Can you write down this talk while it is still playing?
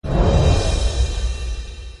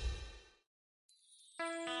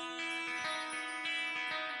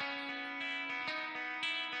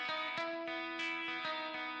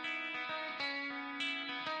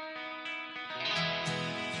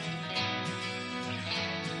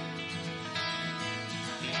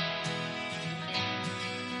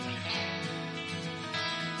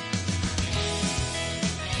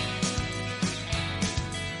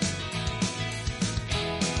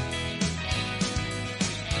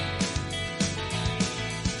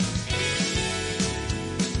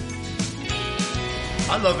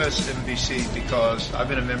I love SMBC because I've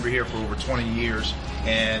been a member here for over 20 years,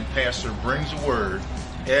 and Pastor brings a word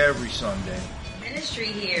every Sunday. Ministry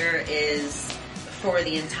here is for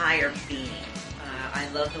the entire being. I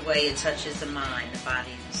love the way it touches the mind, the body,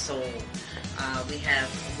 and the soul. We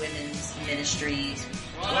have women's ministries.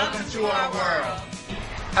 Welcome to our world.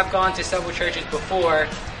 I've gone to several churches before,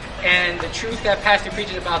 and the truth that Pastor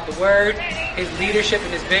preaches about the Word, his leadership,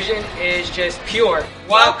 and his vision is just pure.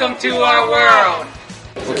 Welcome to our world.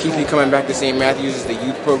 We'll keep you coming back to St. Matthew's is the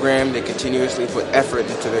youth program. They continuously put effort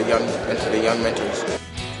into the young mentors.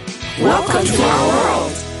 Welcome to our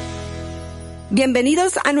world.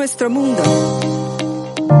 Bienvenidos a nuestro mundo.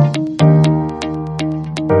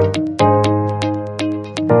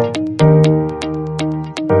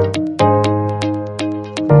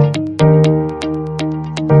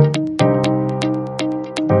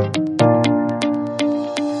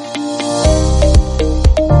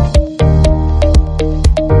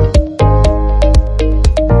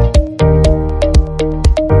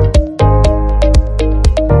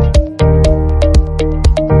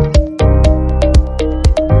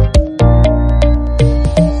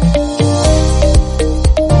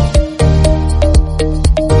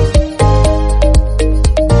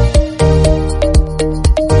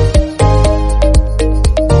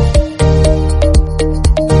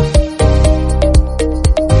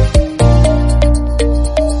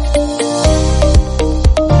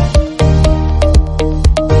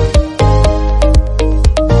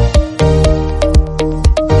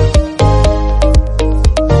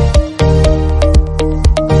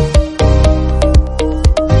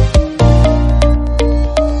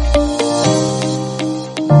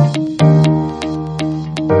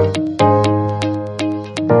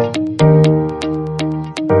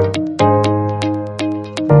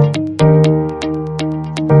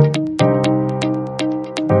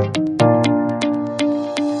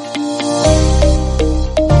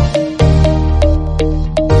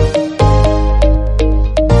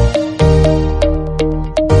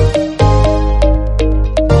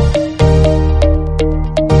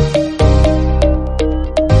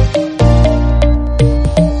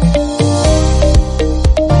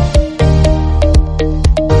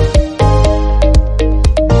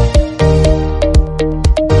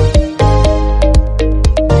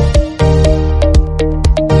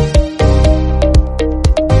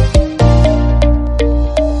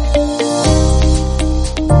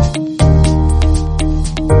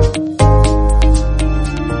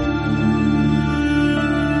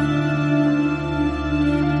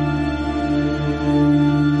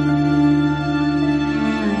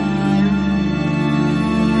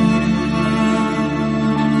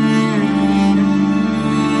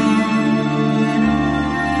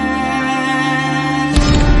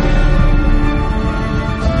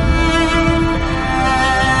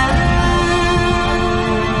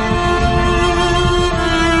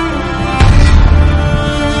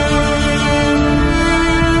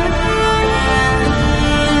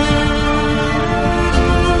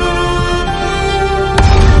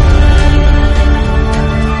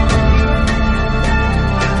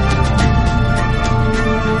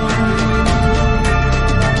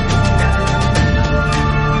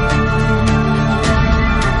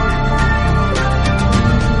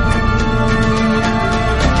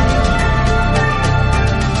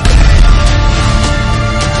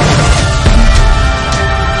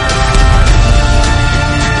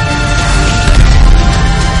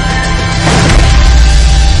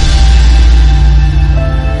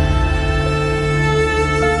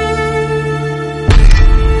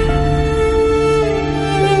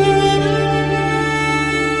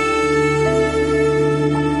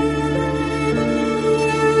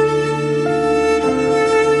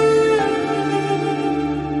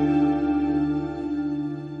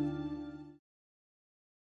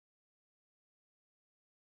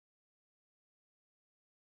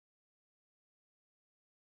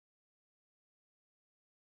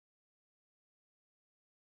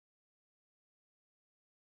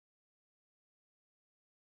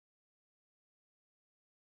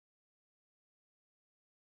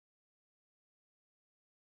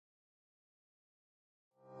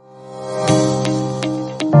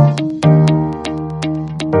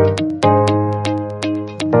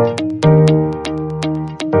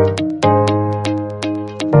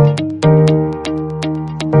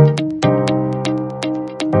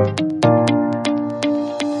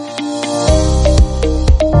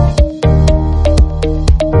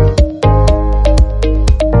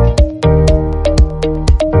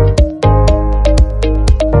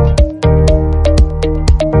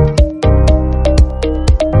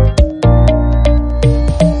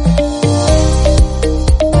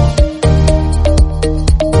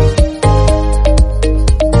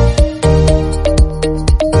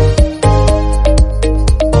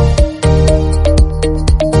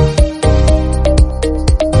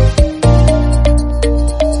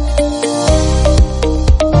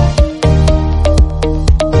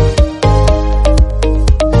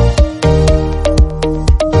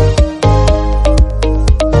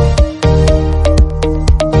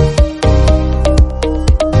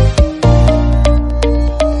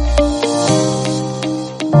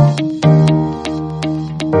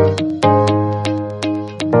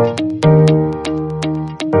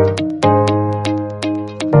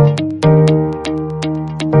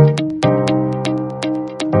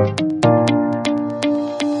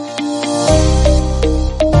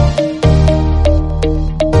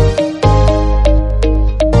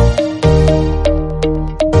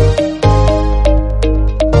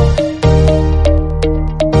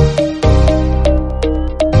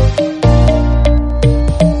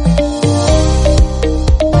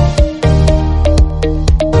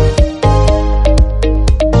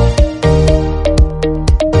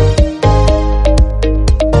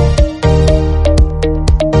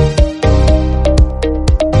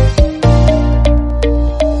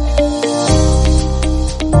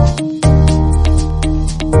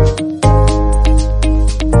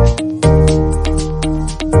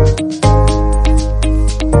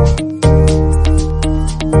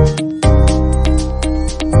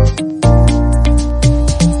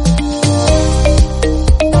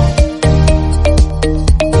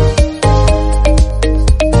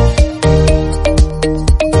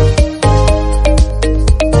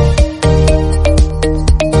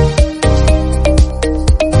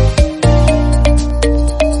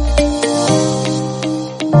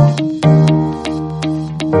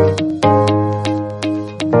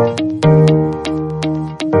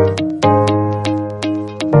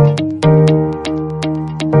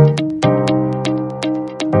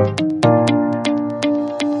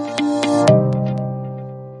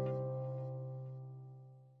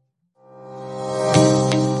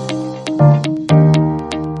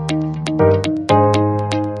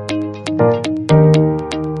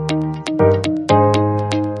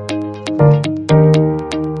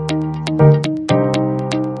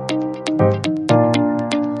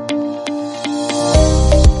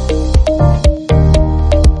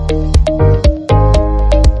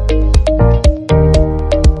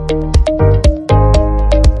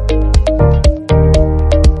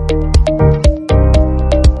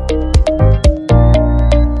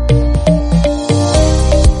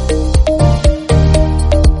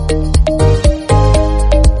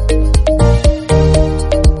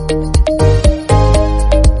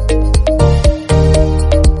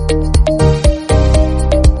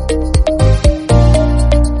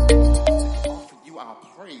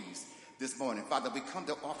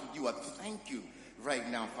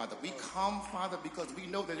 right now, Father. We come, Father, because we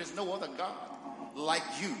know that there's no other God like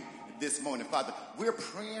you this morning, Father. We're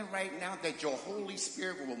praying right now that your Holy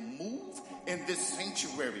Spirit will move in this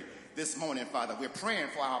sanctuary this morning, Father. We're praying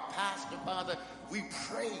for our pastor, Father. We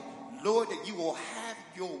pray, Lord, that you will have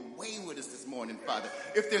your way with us this morning, Father.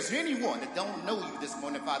 If there's anyone that don't know you this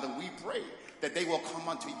morning, Father, we pray that they will come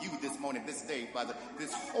unto you this morning, this day, Father,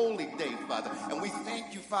 this holy day, Father. And we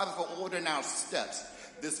thank you, Father, for ordering our steps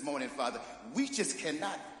this morning, Father. We just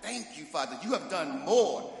cannot thank you, Father. You have done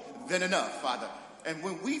more than enough, Father. And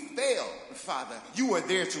when we fail, Father, you are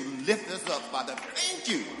there to lift us up, Father. Thank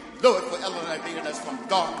you, Lord, for elevating us from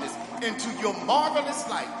darkness into your marvelous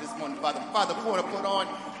light this morning, Father. Father, we want to put on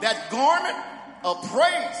that garment of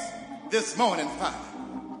praise this morning,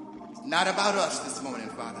 Father. It's not about us this morning,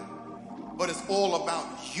 Father, but it's all about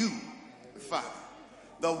you, Father.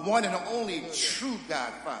 The one and only true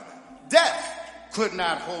God, Father. Death could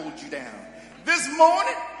not hold you down. This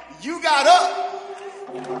morning, you got up.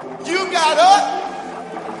 You got up.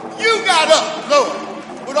 You got up,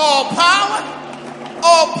 Lord, with all power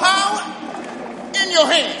in your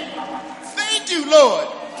hand. Thank you, Lord,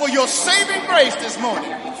 for your saving grace this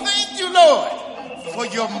morning. Thank you, Lord, for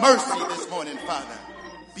your mercy this morning, Father.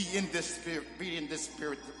 Be in this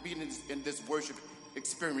worship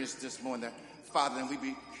experience this morning, Father, and we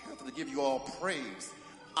be careful to give you all praise,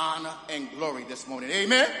 honor, and glory this morning.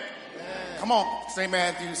 Amen? Amen. Come on, St.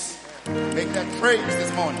 Matthew's, make that praise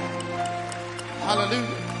this morning.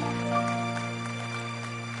 Hallelujah.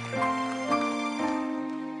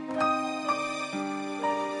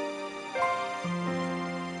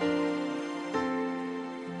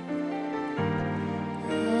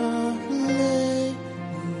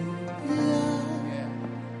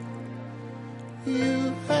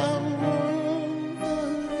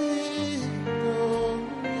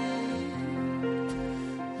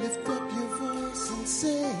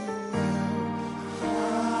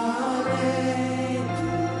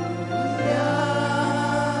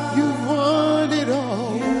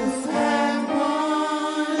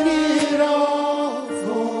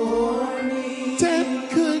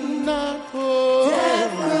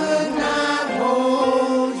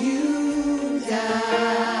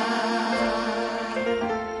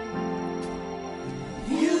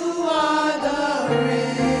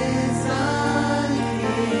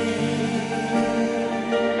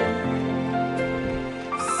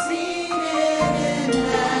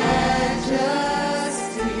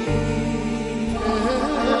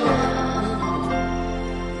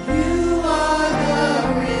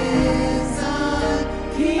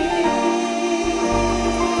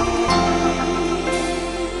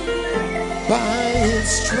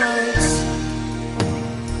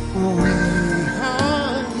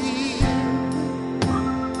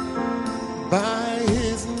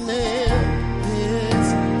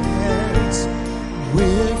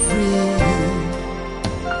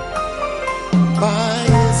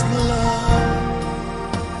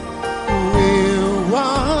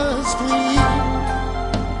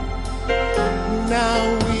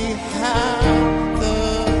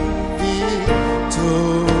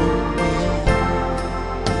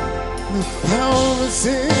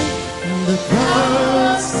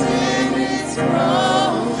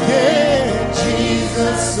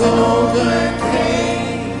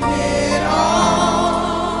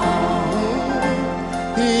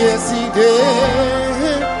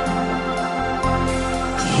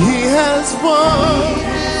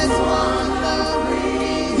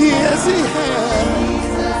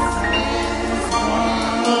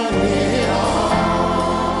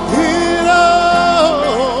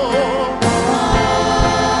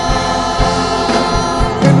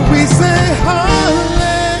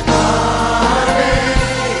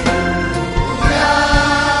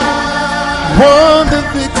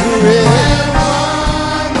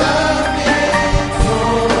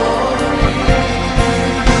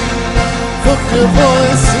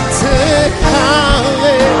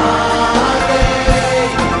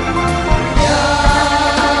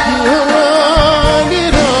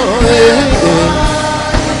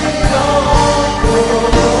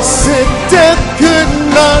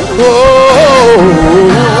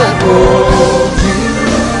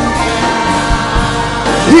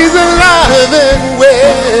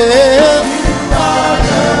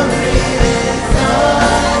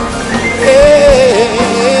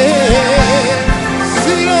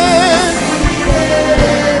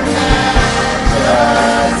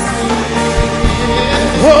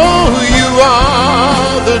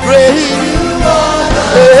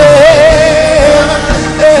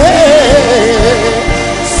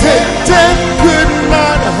 Sit down.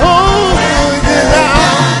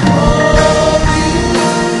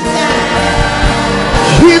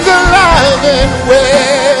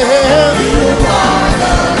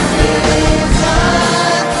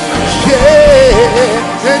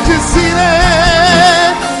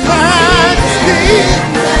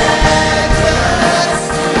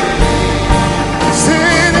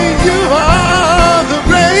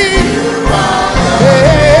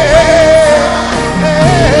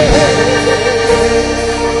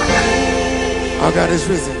 is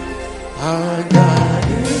risen. Our God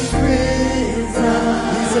is risen.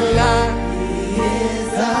 He's alive. He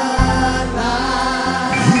is alive.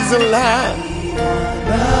 He's alive.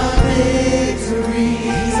 The victory.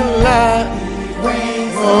 He's alive. He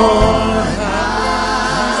reigns on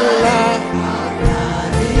high. He's alive. Our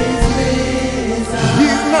God is risen.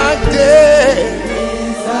 He's not dead.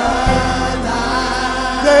 He's alive.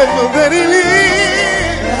 There's no that he lives.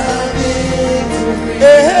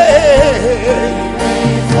 Hey.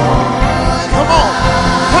 Come on.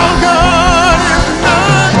 Our God is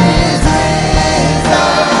not.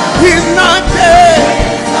 He's not dead.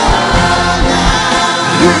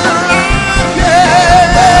 He's alive.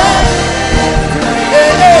 Yeah.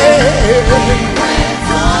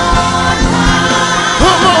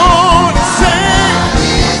 Come on and sing.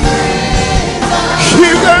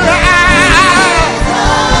 He's alive.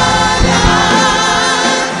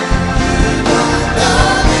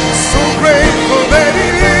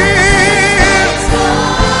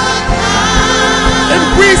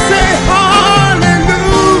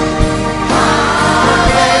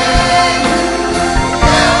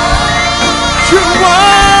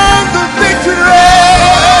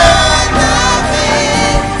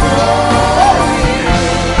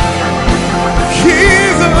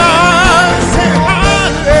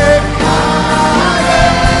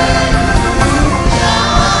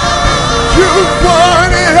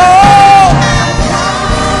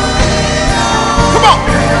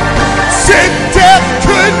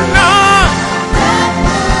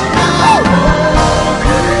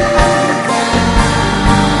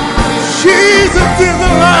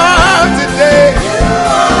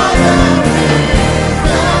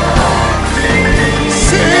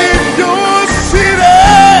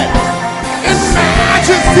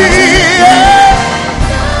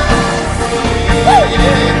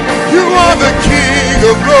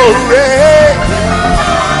 Of glory.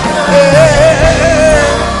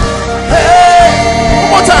 Hey, one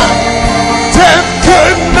more time. Death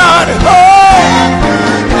could not hold.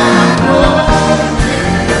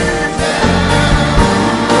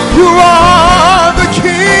 You are the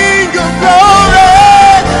King of glory.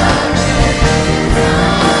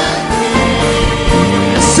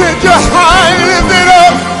 Said you're high and lifted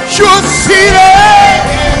up. You're seated.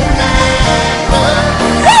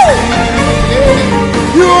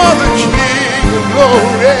 You are the King of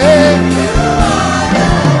glory.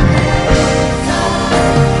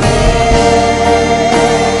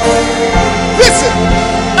 Listen.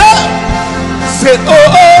 Said, oh,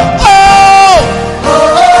 oh, oh.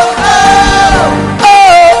 Oh,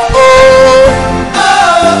 oh, oh.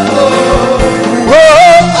 Oh,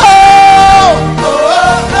 oh.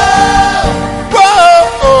 Oh,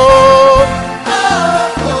 oh.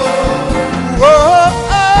 Oh,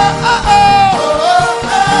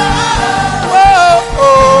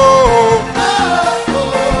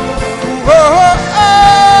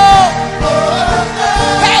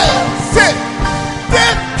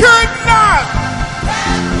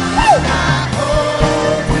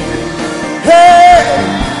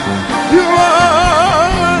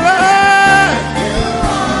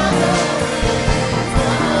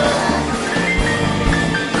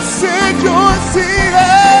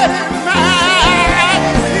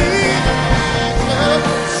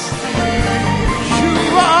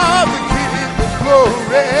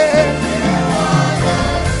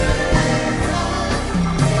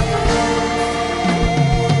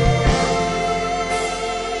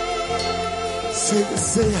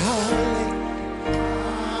 say hallelujah.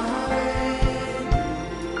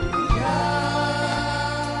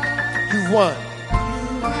 You won.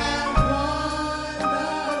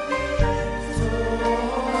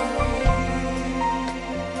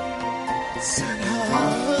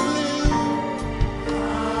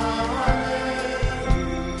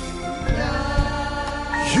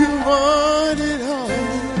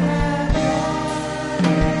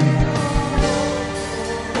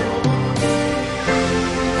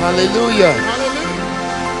 Hallelujah.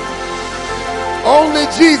 Only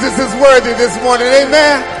Jesus is worthy this morning.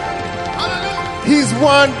 Amen. He's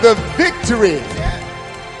won the victory.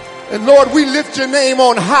 And Lord, we lift your name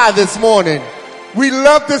on high this morning. We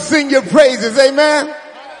love to sing your praises. Amen.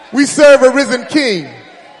 We serve a risen King.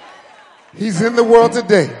 He's in the world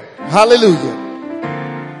today. Hallelujah.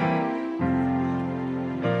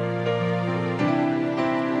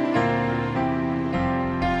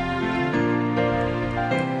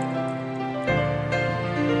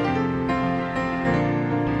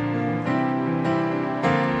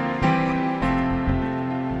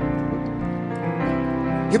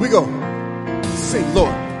 Here we go. Say,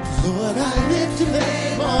 Lord. Lord, I lift your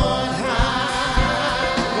name on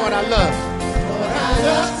high. Lord, I love. Lord, I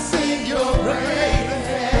love to sing your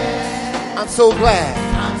praises. I'm so glad.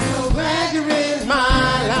 I'm so glad you're in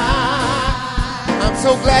my life. I'm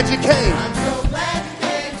so glad you came. I'm so glad you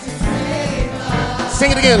came to save us.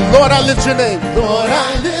 Sing it again. Lord, I lift your name. Lord,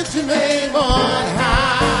 I lift your name on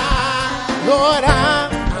high. Lord, I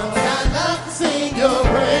love to sing your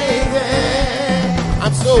praises.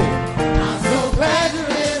 I'm so Glad you're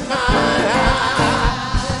in my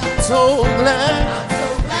life. so glad. I'm so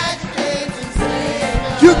glad you came to save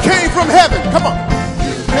us. You came from heaven. Come on.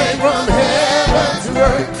 You came from heaven to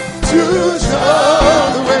earth To show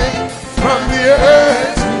the way from the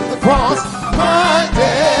earth to the cross. my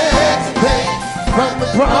debt to pay. From the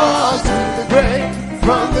cross to the grave.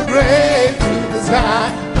 From the grave to the sky.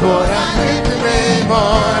 Lord, I lift your name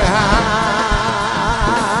on high.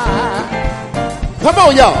 Come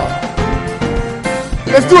on, y'all.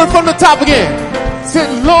 Let's do it from the top again. Say,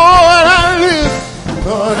 Lord, I lift.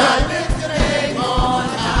 Lord, I lift your name on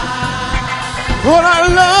high. Lord, I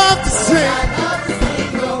love to sing.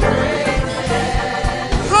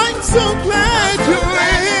 I'm so glad you're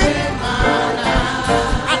in.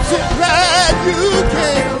 I'm so glad you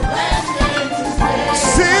came.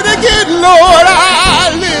 Say it again, Lord,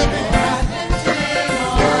 I live.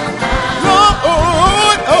 Lord,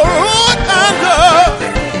 I love.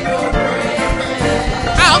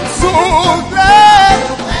 I'm so glad.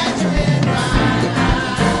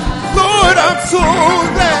 Lord, I'm so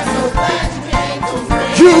glad.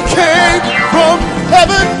 You came from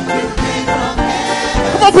heaven.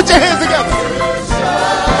 Come on, put your hands together.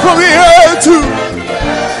 From the earth to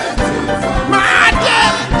my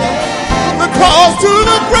death. From the cross to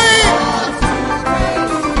the grave.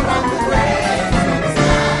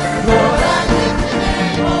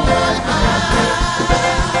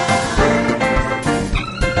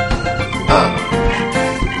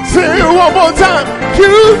 Say it one more time.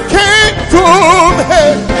 You came from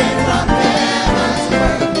heaven.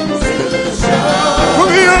 From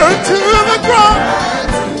the earth to the cross.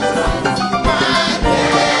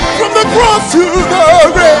 From the cross to the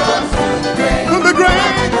grave. From the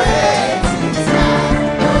grave.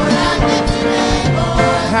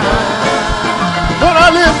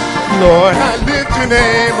 Lord, I lift your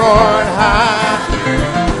name on high.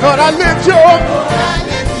 Lord, I lift your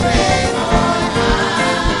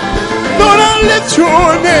Lord, I lift your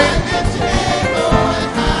name.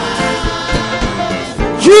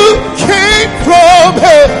 You came from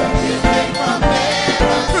heaven.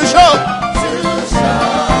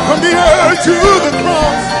 From the earth to the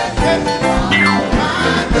cross.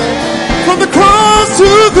 From the cross to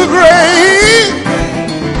the grave.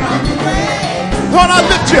 Lord, I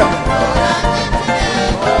lift you.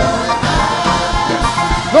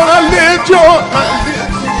 Lord, I lift your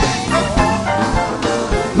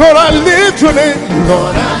Lord, I lift your name.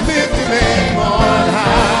 Lord, I lift your name on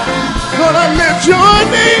high. Lord, I lift your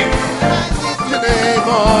name. Your name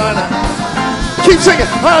on high. Keep singing.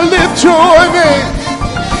 I lift your name.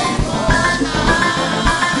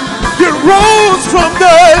 You rose from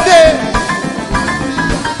the dead.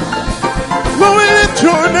 Lord, we lift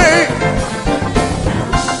your name.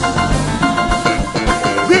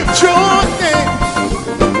 Lift your name.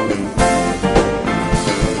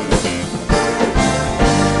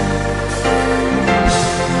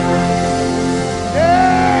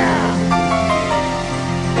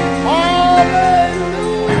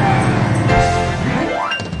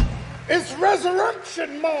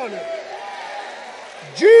 Resurrection morning.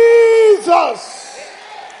 Jesus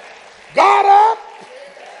got up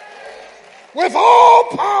with all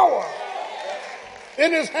power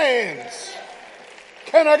in his hands.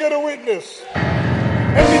 Can I get a witness?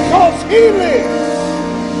 And because he lives,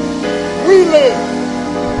 we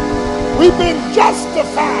live. We've been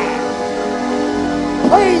justified.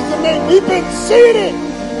 Praise the name. We've been seated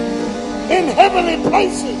in heavenly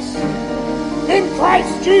places in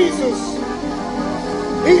Christ Jesus.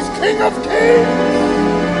 He's King of Kings.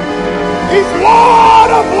 He's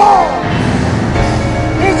Lord of Lords.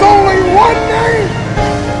 There's only one name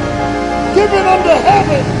given under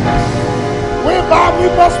heaven whereby we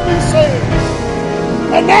must be saved.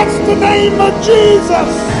 And that's the name of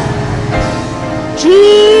Jesus.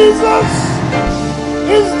 Jesus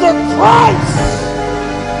is the Christ,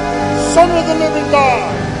 Son of the living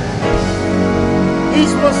God.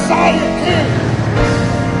 He's Messiah King.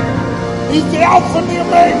 He's the Alpha and the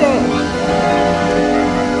Omega.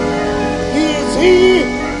 He is he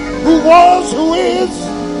who was, who is,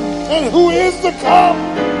 and who is to come.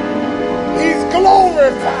 He's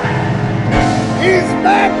glorified. He's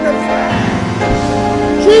magnified.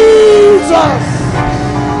 Jesus.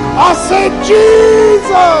 I said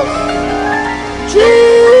Jesus.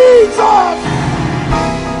 Jesus.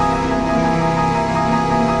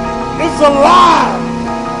 alive.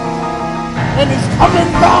 And he's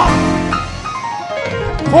coming back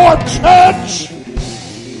for a church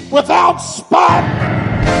without spot,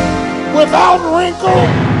 without wrinkle.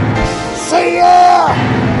 Say yeah.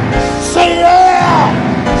 Say yeah.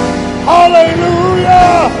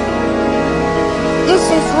 Hallelujah. This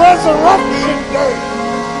is Resurrection Day.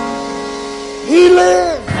 He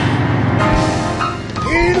lives.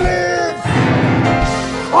 He lives.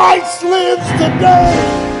 Christ lives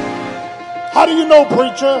today. How do you know,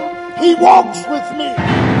 preacher? He walks with me.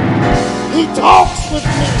 He talks with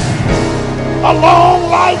me along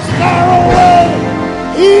life's narrow way.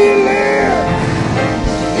 He lives.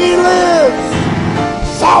 He lives.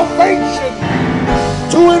 Salvation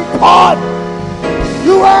to impart.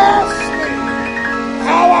 You ask me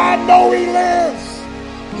how I know he lives.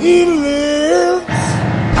 He lives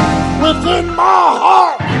within my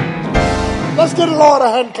heart. Let's give the Lord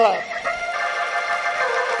a hand clap.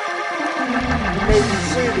 You may be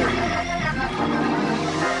seated.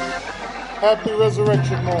 Happy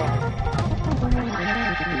Resurrection morning.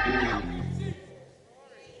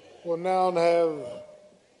 We'll now have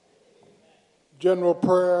general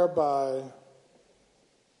prayer by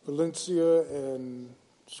Valencia and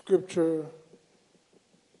scripture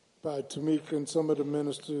by Tamika and some of the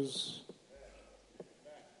ministers.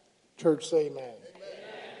 Church say amen.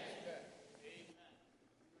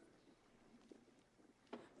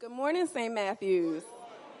 Good morning, St. Matthews.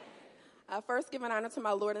 First, giving honor to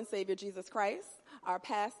my Lord and Savior Jesus Christ, our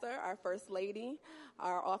pastor, our first lady,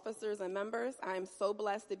 our officers and members. I am so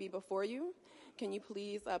blessed to be before you. Can you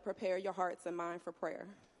please prepare your hearts and mind for prayer?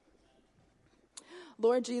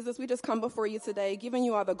 Lord Jesus, we just come before you today, giving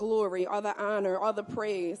you all the glory, all the honor, all the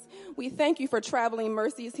praise. We thank you for traveling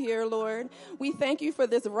mercies here, Lord. We thank you for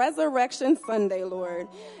this Resurrection Sunday, Lord,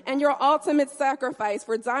 and your ultimate sacrifice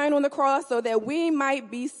for dying on the cross so that we might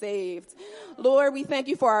be saved. Lord, we thank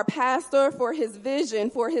you for our pastor, for his vision,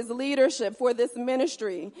 for his leadership, for this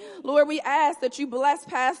ministry. Lord, we ask that you bless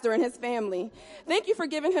Pastor and his family. Thank you for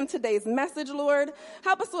giving him today's message, Lord.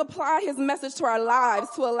 Help us to apply his message to our lives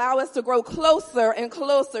to allow us to grow closer and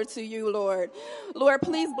closer to you, Lord. Lord,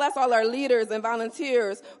 please bless all our leaders and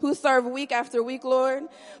volunteers who serve week after week, Lord.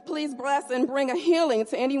 Please bless and bring a healing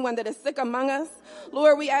to anyone that is sick among us.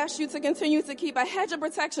 Lord, we ask you to continue to keep a hedge of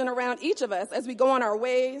protection around each of us as we go on our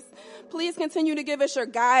ways. Please continue to give us your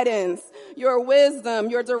guidance, your wisdom,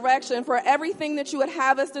 your direction for everything that you would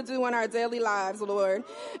have us to do in our daily lives, Lord.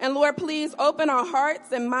 And Lord, please open our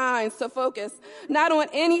hearts and minds to focus not on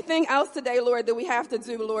anything else today, Lord, that we have to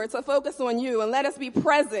do, Lord, to focus on you, and let us be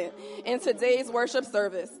present in today's worship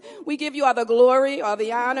service. We give you all the glory, all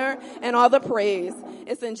the honor, and all the praise.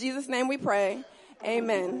 It's in Jesus' name we pray.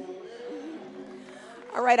 Amen.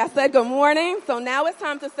 All right, I said good morning, so now it's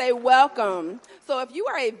time to say welcome. So if you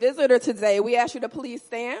are a visitor today, we ask you to please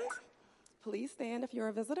stand. Please stand if you're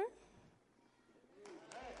a visitor.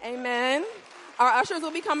 Amen. Our ushers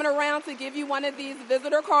will be coming around to give you one of these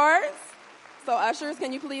visitor cards. So ushers,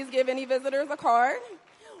 can you please give any visitors a card?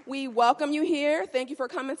 We welcome you here. Thank you for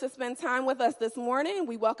coming to spend time with us this morning.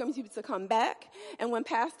 We welcome you to come back. And when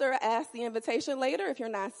Pastor asks the invitation later, if you're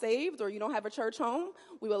not saved or you don't have a church home,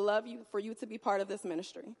 we would love for you to be part of this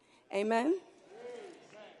ministry. Amen.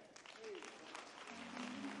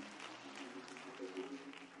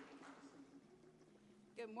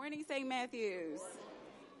 Good morning, St. Matthews.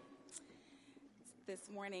 This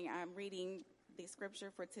morning I'm reading the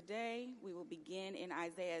scripture for today. We will begin in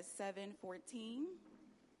Isaiah 7:14.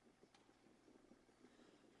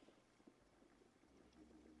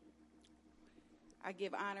 I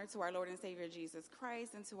give honor to our Lord and Savior Jesus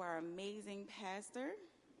Christ and to our amazing pastor.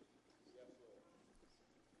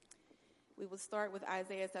 We will start with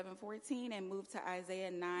Isaiah 7:14 and move to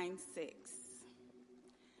Isaiah 9:6.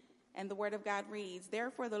 And the word of God reads,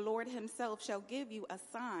 "Therefore the Lord himself shall give you a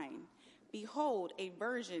sign. Behold, a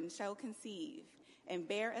virgin shall conceive and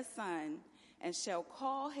bear a son, and shall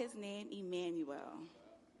call his name Emmanuel."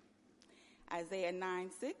 Isaiah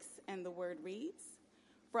 9:6, and the word reads,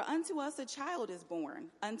 "For unto us a child is born,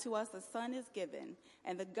 unto us a son is given,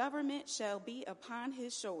 and the government shall be upon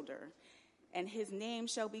his shoulder, and his name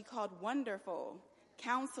shall be called Wonderful,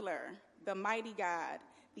 Counselor, the Mighty God,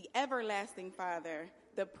 the Everlasting Father,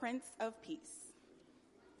 the Prince of Peace."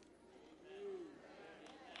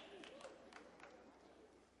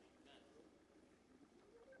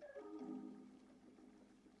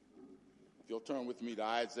 If you'll turn with me to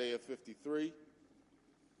Isaiah 53.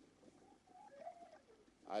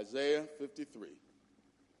 Isaiah 53,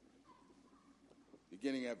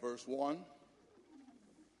 beginning at verse 1.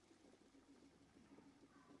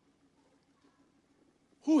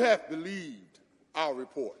 "Who hath believed our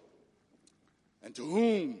report? And to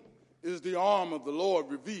whom is the arm of the Lord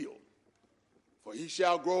revealed? For he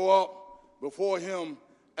shall grow up before him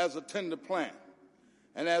as a tender plant,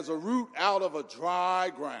 and as a root out of a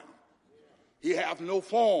dry ground. He hath no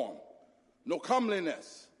form, no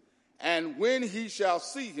comeliness, and when he shall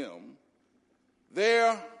see him,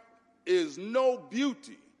 there is no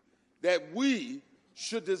beauty that we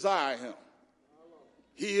should desire him.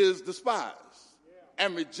 He is despised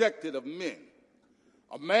and rejected of men,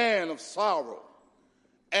 a man of sorrow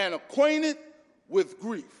and acquainted with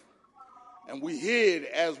grief. And we hid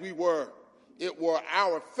as it were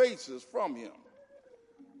our faces from him.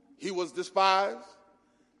 He was despised,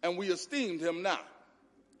 and we esteemed him not.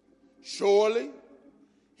 Surely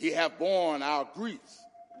he hath borne our griefs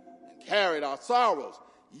and carried our sorrows,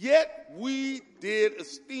 yet we did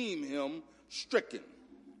esteem him stricken,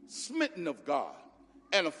 smitten of God,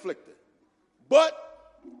 and afflicted. But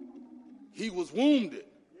he was wounded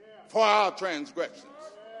for our transgressions.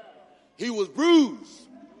 He was bruised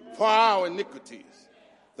for our iniquities.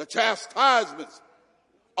 The chastisement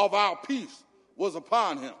of our peace was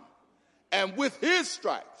upon him, and with his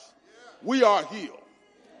stripes we are healed.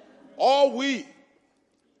 All we,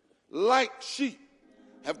 like sheep,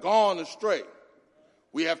 have gone astray.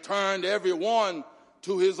 We have turned every one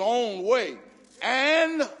to his own way,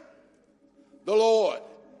 and the Lord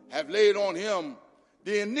have laid on him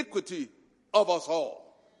the iniquity of us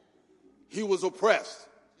all. He was oppressed,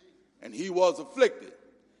 and he was afflicted,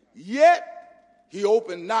 yet he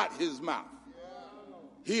opened not his mouth.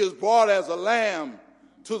 He is brought as a lamb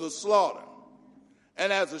to the slaughter,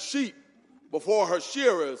 and as a sheep before her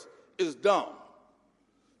shearers is dumb.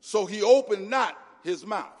 So he opened not his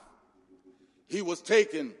mouth. He was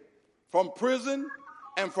taken from prison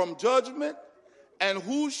and from judgment, and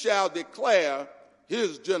who shall declare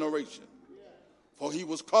his generation? For he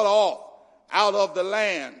was cut off out of the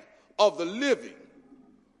land of the living.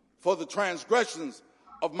 For the transgressions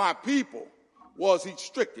of my people was he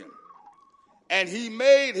stricken, and he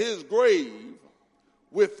made his grave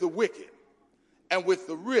with the wicked and with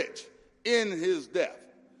the rich in his death,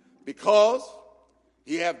 because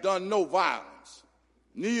he hath done no violence,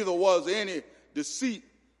 neither was any deceit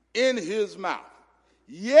in his mouth.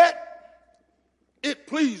 Yet it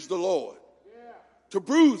pleased the Lord to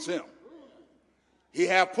bruise him. He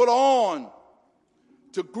hath put on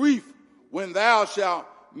to grief when thou shalt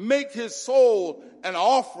make his soul an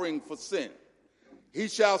offering for sin. He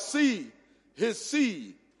shall see his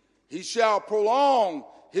seed. He shall prolong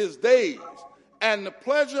his days, and the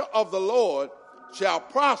pleasure of the Lord shall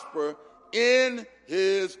prosper in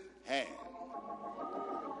his hand.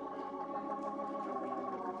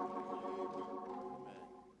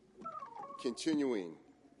 Continuing,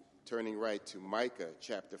 turning right to Micah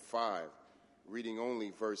chapter 5, reading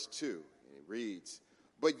only verse 2. It reads,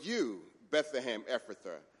 But you, Bethlehem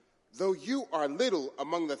Ephrathah, though you are little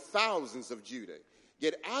among the thousands of Judah,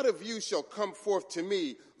 yet out of you shall come forth to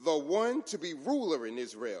me the one to be ruler in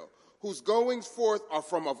Israel, whose goings forth are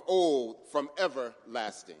from of old, from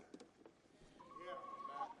everlasting.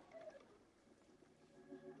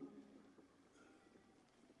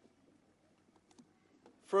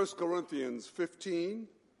 1 Corinthians 15,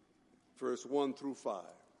 verse 1 through 5.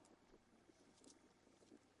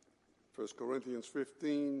 1 Corinthians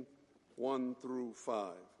 15, 1 through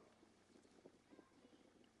 5.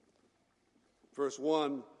 Verse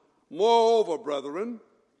 1, Moreover, brethren,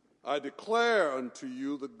 I declare unto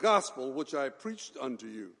you the gospel which I preached unto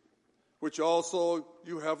you, which also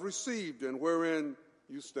you have received, and wherein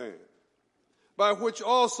you stand, by which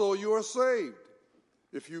also you are saved,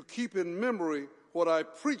 if you keep in memory what I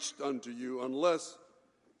preached unto you, unless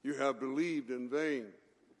you have believed in vain.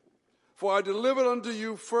 For I delivered unto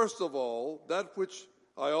you first of all that which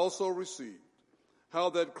I also received, how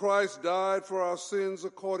that Christ died for our sins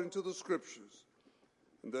according to the Scriptures,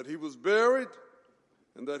 and that he was buried,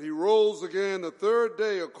 and that he rose again the third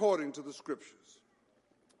day according to the Scriptures.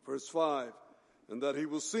 Verse 5, and that he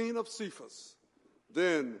was seen of Cephas,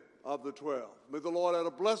 then of the 12. May the Lord add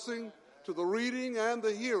a blessing to the reading and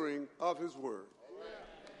the hearing of his word.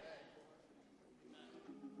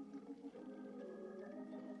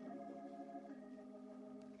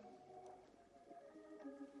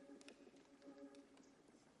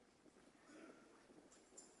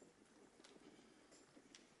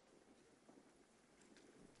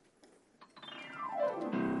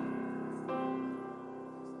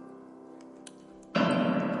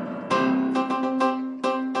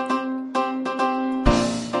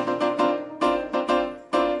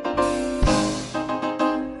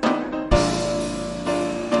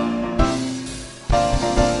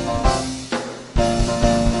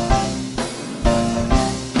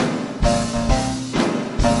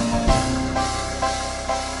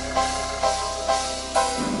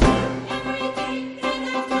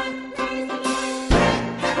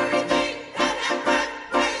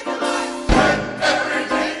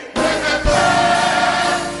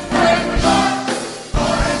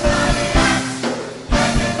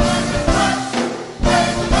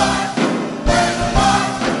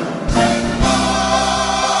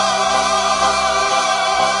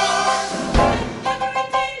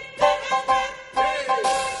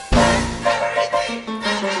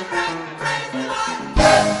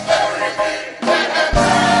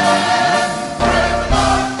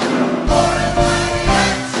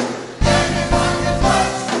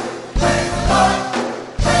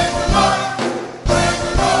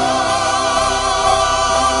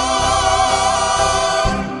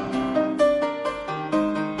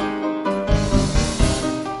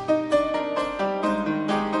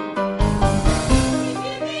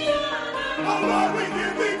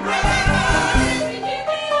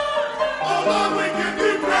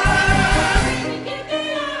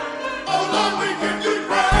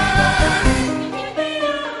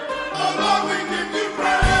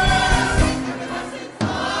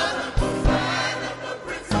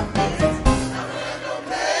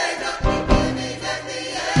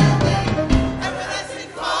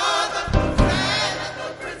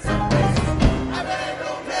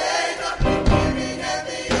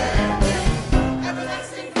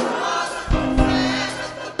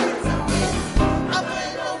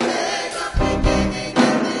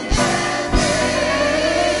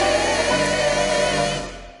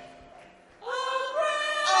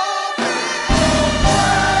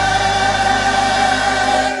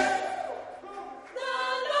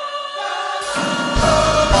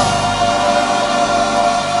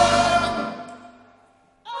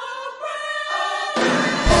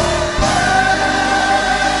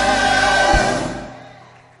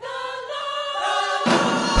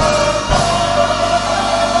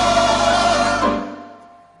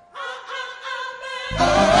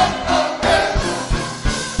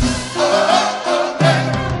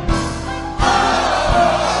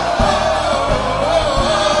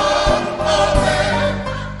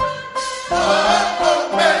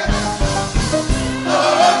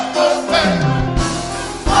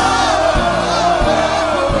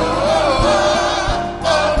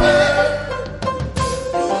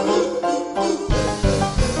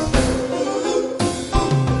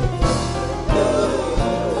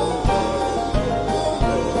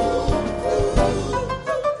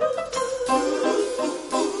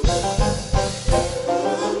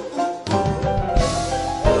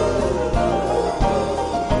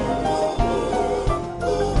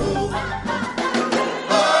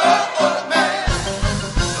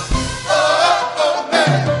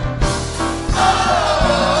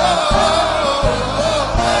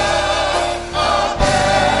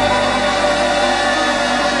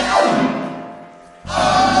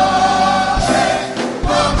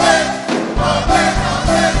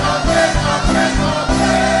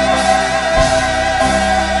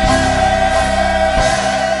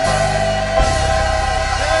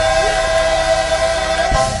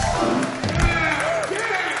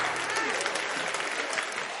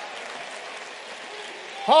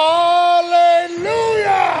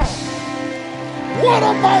 Hallelujah! What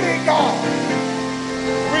a mighty God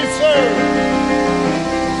we serve.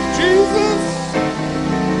 Jesus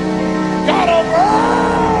got up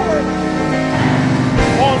early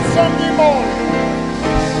on Sunday morning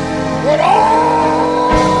with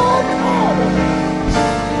all power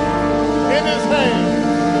in his hand.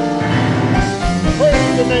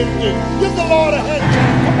 Praise the name of Jesus. Give the Lord a hand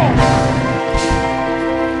clap. Come on.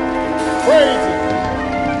 Praise him.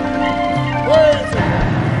 Praise him.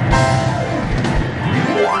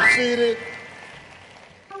 Be seated.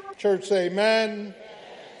 Church say amen.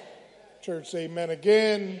 Church say amen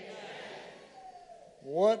again.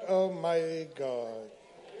 What a mighty God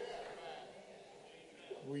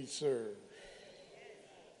we serve.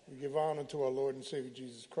 We give honor to our Lord and Savior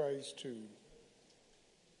Jesus Christ, to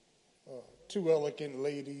two elegant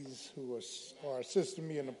ladies who are assisting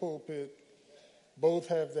me in the pulpit. Both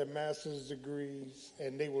have their master's degrees,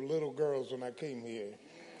 and they were little girls when I came here.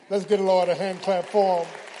 Let's give the Lord a hand clap for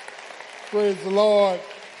them. Praise the Lord.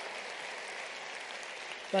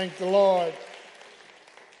 Thank the Lord,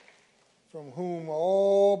 from whom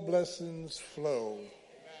all blessings flow.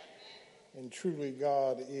 And truly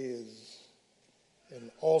God is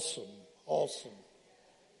an awesome, awesome,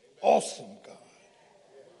 awesome God.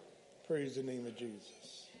 Praise the name of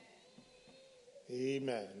Jesus.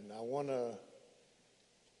 Amen. I want to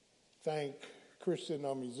thank Christian,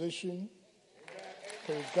 our musician.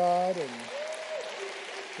 Praise God. And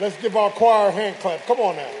let's give our choir a hand clap. Come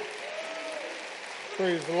on now.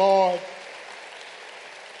 Praise the Lord.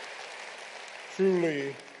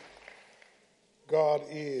 Truly, God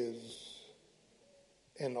is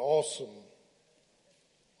an awesome,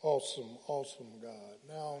 awesome, awesome God.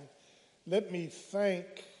 Now, let me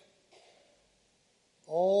thank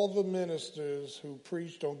all the ministers who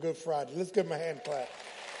preached on Good Friday. Let's give them a hand clap.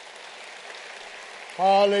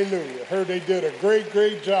 Hallelujah. Heard they did a great,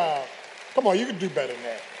 great job. Come on, you can do better than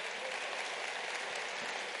that.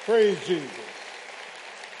 Praise Jesus.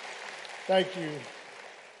 Thank you.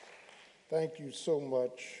 Thank you so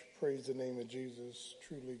much. Praise the name of Jesus.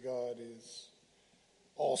 Truly, God is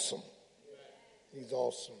awesome. He's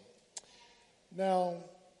awesome. Now,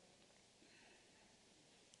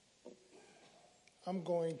 I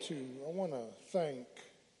want to thank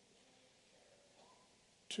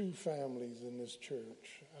two families in this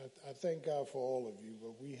church. I thank God for all of you,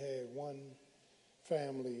 but we had one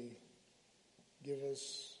family give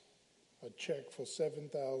us a check for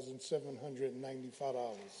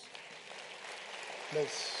 $7,795.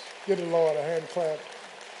 Let's give the Lord a hand clap.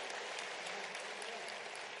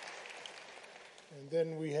 And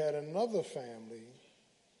then we had another family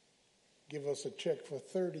give us a check for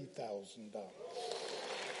 $30,000.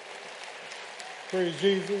 Praise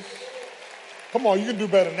Jesus. Come on, you can do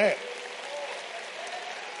better than that.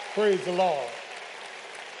 Praise the Lord.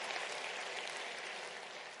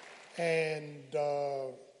 And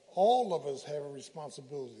all of us have a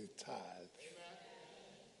responsibility to tithe.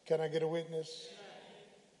 Can I get a witness?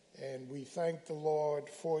 And we thank the Lord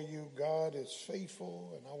for you. God is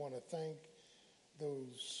faithful, and I want to thank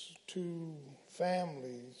those two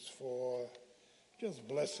families for just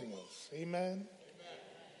blessing us. Amen?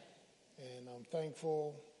 And I'm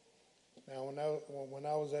thankful. Now, when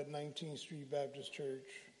I was at 19th Street Baptist Church,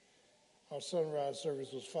 our sunrise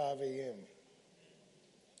service was 5 a.m.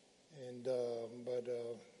 And but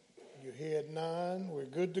you're here at 9. We're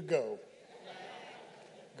good to go.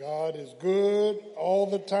 God is good all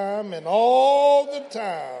the time, and all the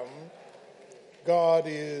time, God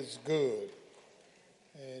is good.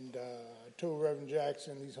 And I told Reverend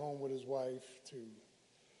Jackson, he's home with his wife,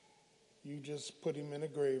 you just put him in a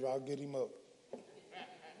grave, I'll get him up.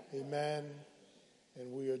 Amen.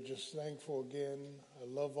 And we are just thankful again. I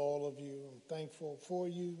love all of you. I'm thankful for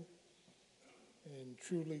you. And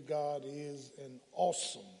truly, God is an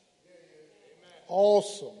awesome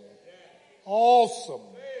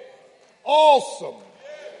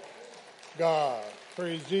God.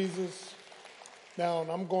 Praise Jesus. Now,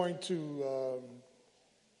 I'm going to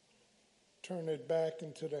turn it back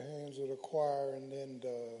into the hands of the choir, and then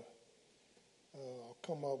I'll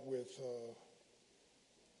come up with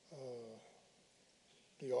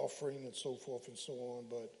the offering and so forth and so on.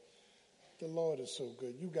 But the Lord is so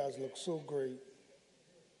good. You guys look so great.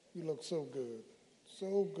 You look so good.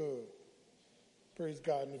 So good. Praise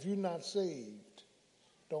God. And if you're not saved,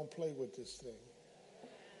 don't play with this thing.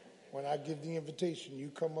 When I give the invitation, you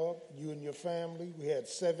come up, you and your family. We had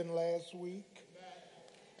 7 last week.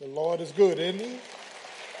 The Lord is good, isn't he?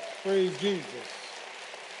 Praise Jesus.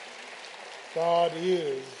 God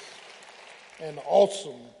is an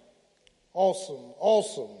awesome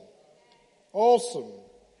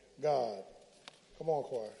God. Come on,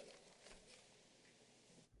 choir.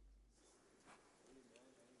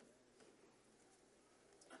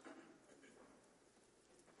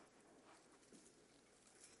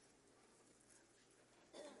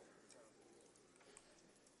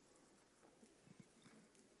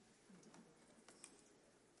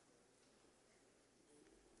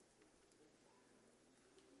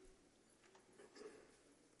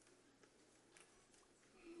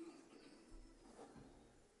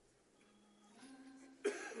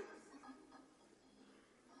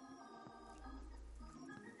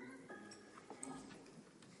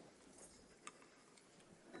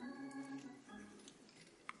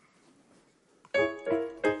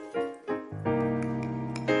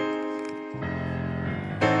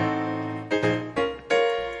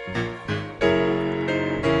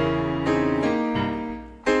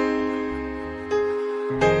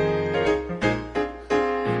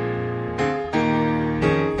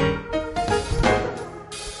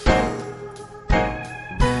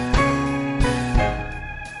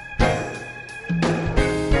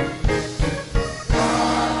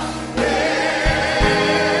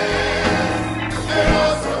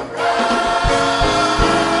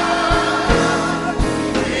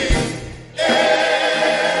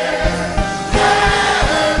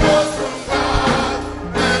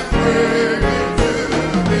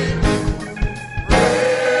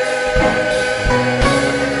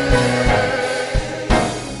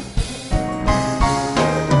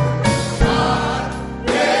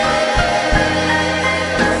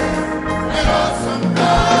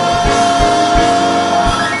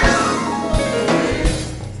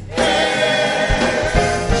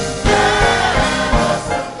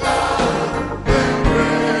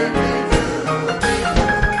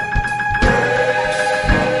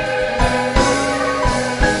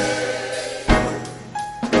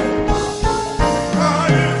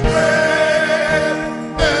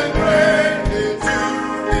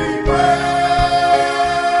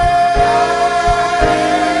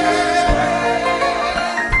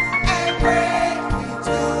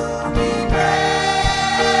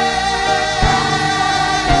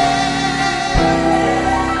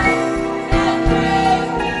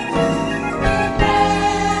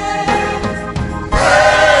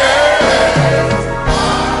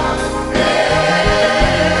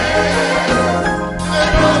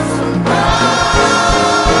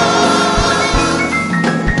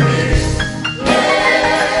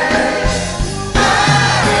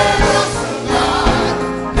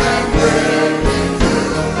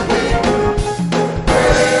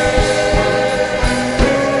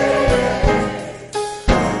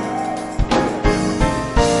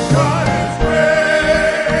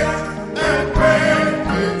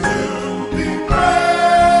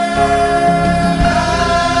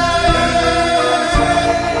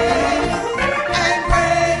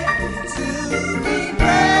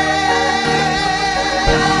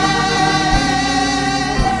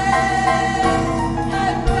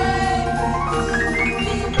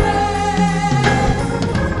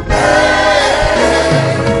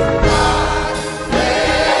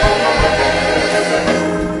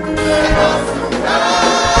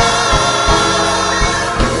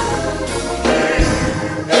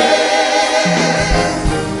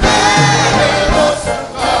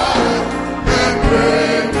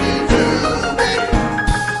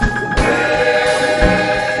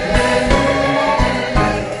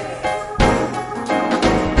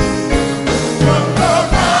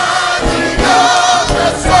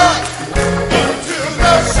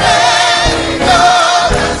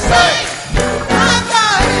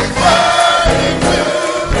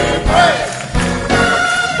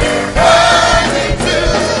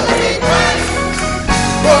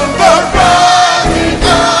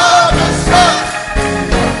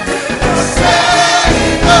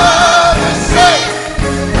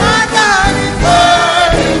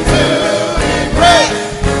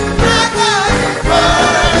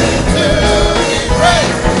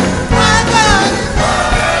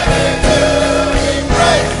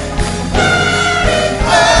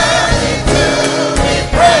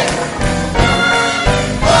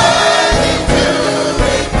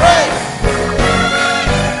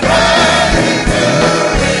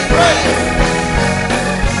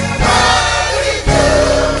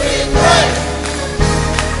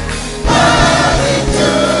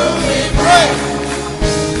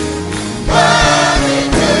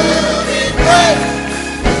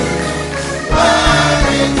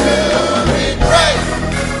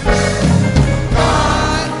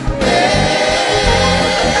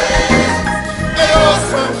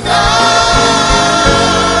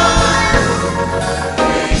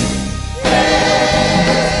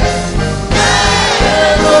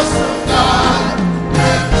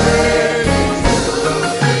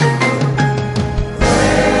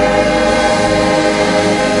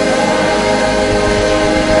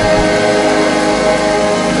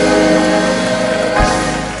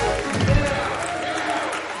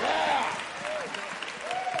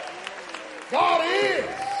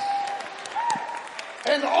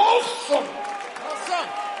 an awesome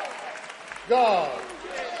God.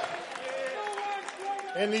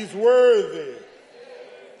 And he's worthy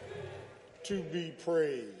to be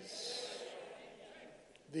praised.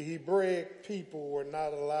 The Hebraic people were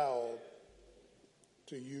not allowed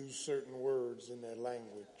to use certain words in their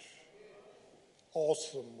language.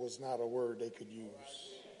 Awesome was not a word they could use.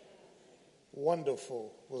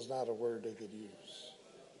 Wonderful was not a word they could use.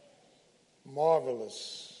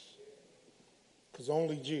 Marvelous, because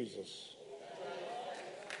only Jesus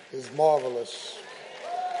is marvelous,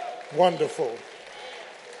 wonderful,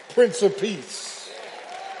 Prince of Peace,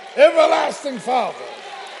 everlasting Father.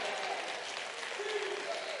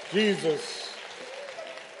 Jesus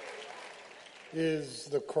is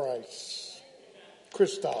the Christ,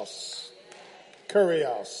 Christos,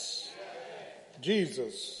 Kyrios.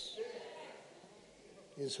 Jesus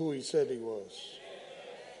is who he said he was.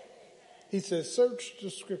 He says, search the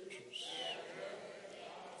scriptures,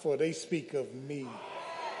 for they speak of me.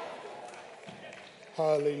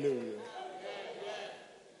 Hallelujah.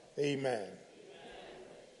 Amen.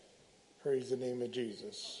 Praise the name of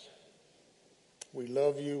Jesus. We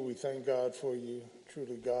love you. We thank God for you.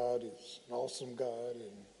 Truly, God is an awesome God.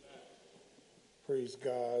 And praise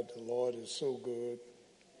God, the Lord is so good.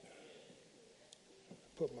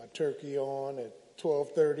 Put my turkey on at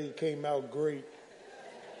 12:30. Came out great.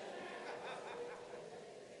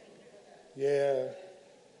 Yeah.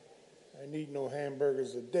 I ain't eating no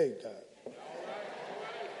hamburgers a day, Doc.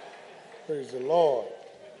 Praise the Lord.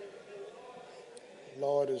 The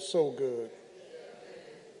Lord is so good.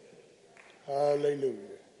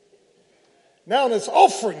 Hallelujah. Now it's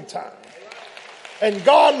offering time. And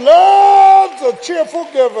God loves a cheerful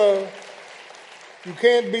giver. You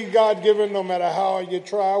can't be God-given no matter how you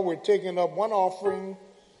try. We're taking up one offering,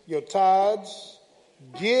 your tithes.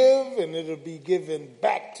 Give, and it'll be given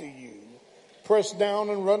back to you. Pressed down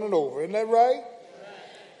and running over. Isn't that right?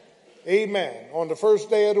 Amen. On the first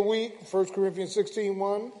day of the week, 1 Corinthians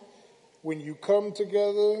 16:1, when you come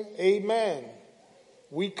together, amen,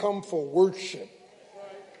 we come for worship.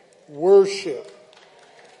 Worship.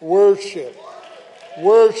 Worship.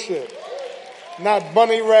 Worship. Not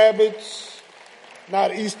bunny rabbits,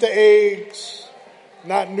 not Easter eggs,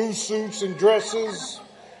 not new suits and dresses.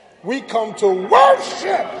 We come to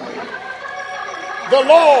worship the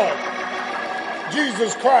Lord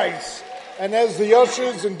Jesus Christ. And as the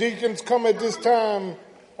ushers and deacons come at this time,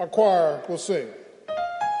 our choir will sing.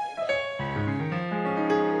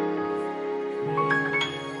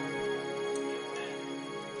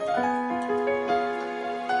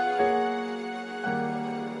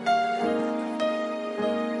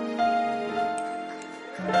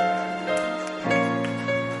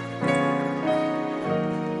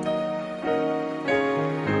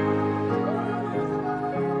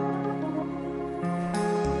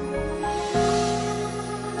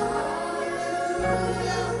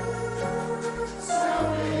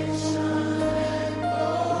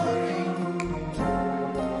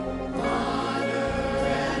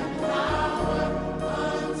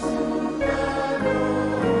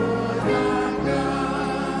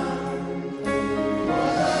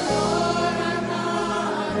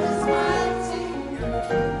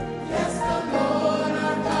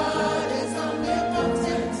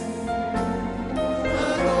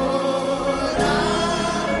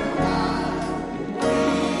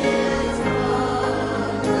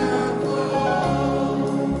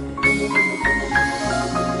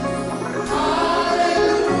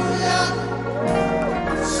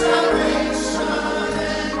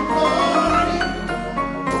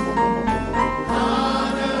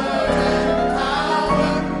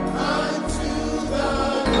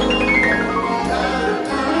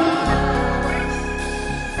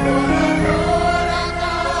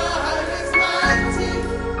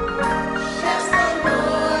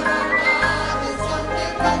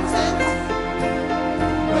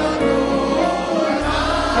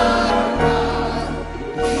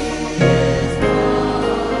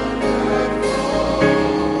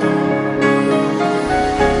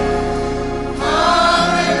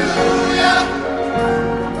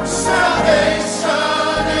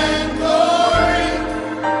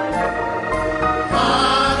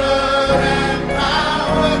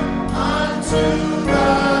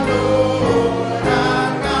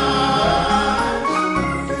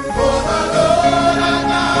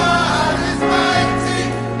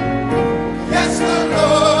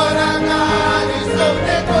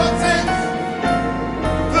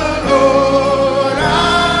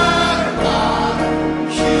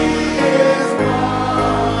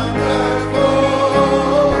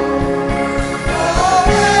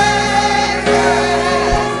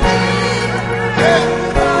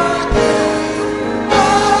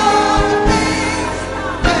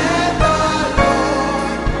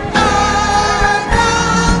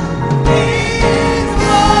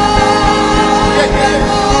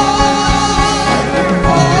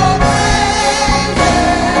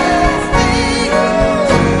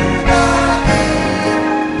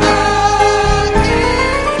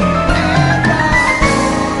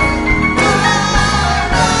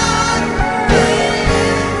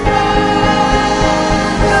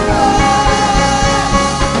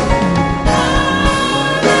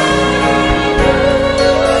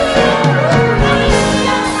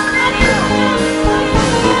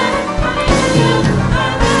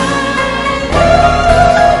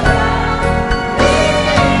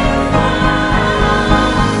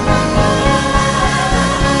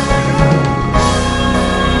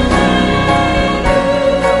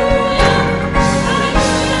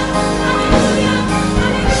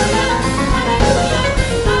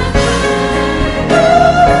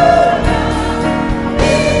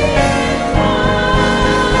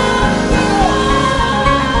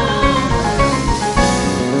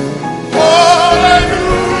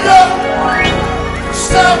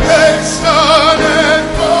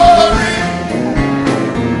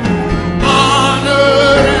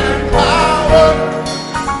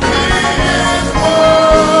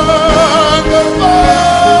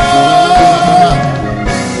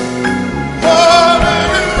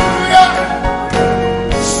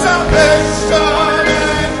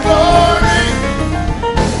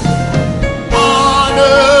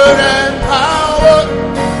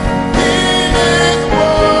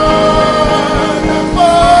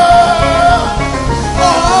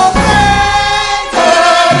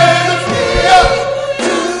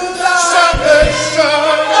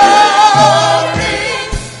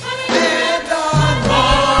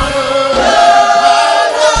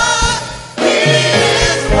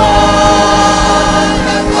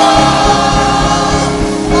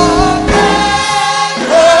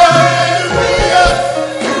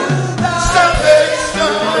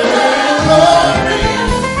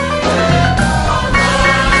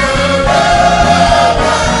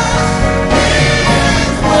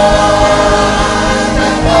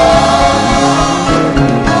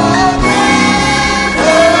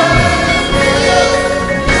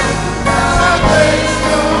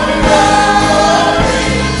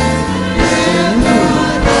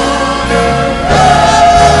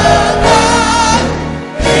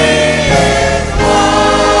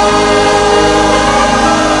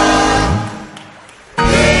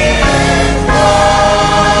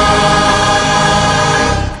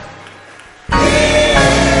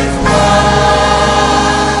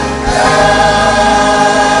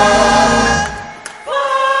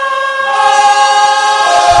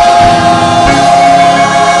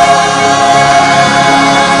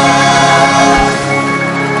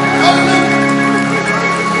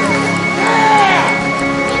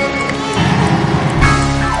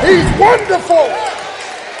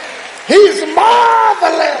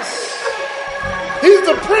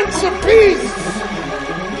 Prince of Peace.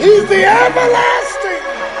 He's the everlasting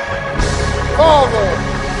Father.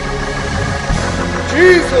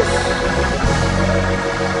 Jesus.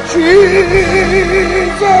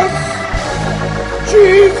 Jesus.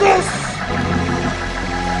 Jesus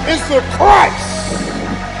is the Christ,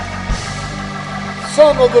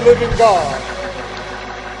 Son of the living God.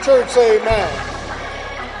 Church, say amen.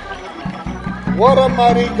 What a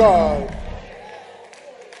mighty God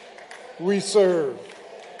we serve.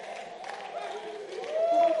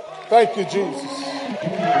 Thank you, Jesus.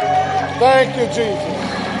 Thank you, Jesus.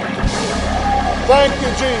 Thank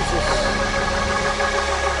you, Jesus.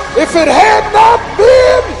 If it had not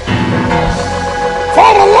been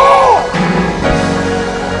for the Lord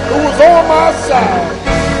who was on my side,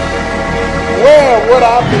 where would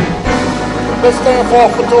I be? Let's stand for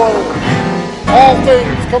offertory. All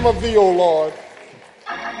things come of thee, O Lord.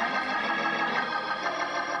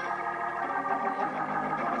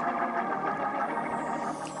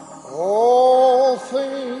 All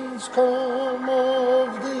things come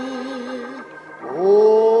of thee,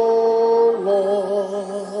 O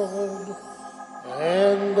Lord,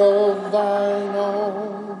 and of thine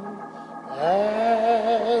own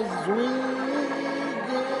as we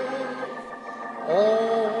give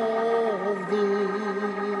of thee.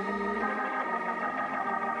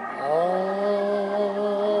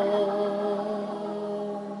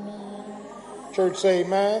 Amen. Church, say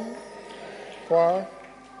amen. Choir.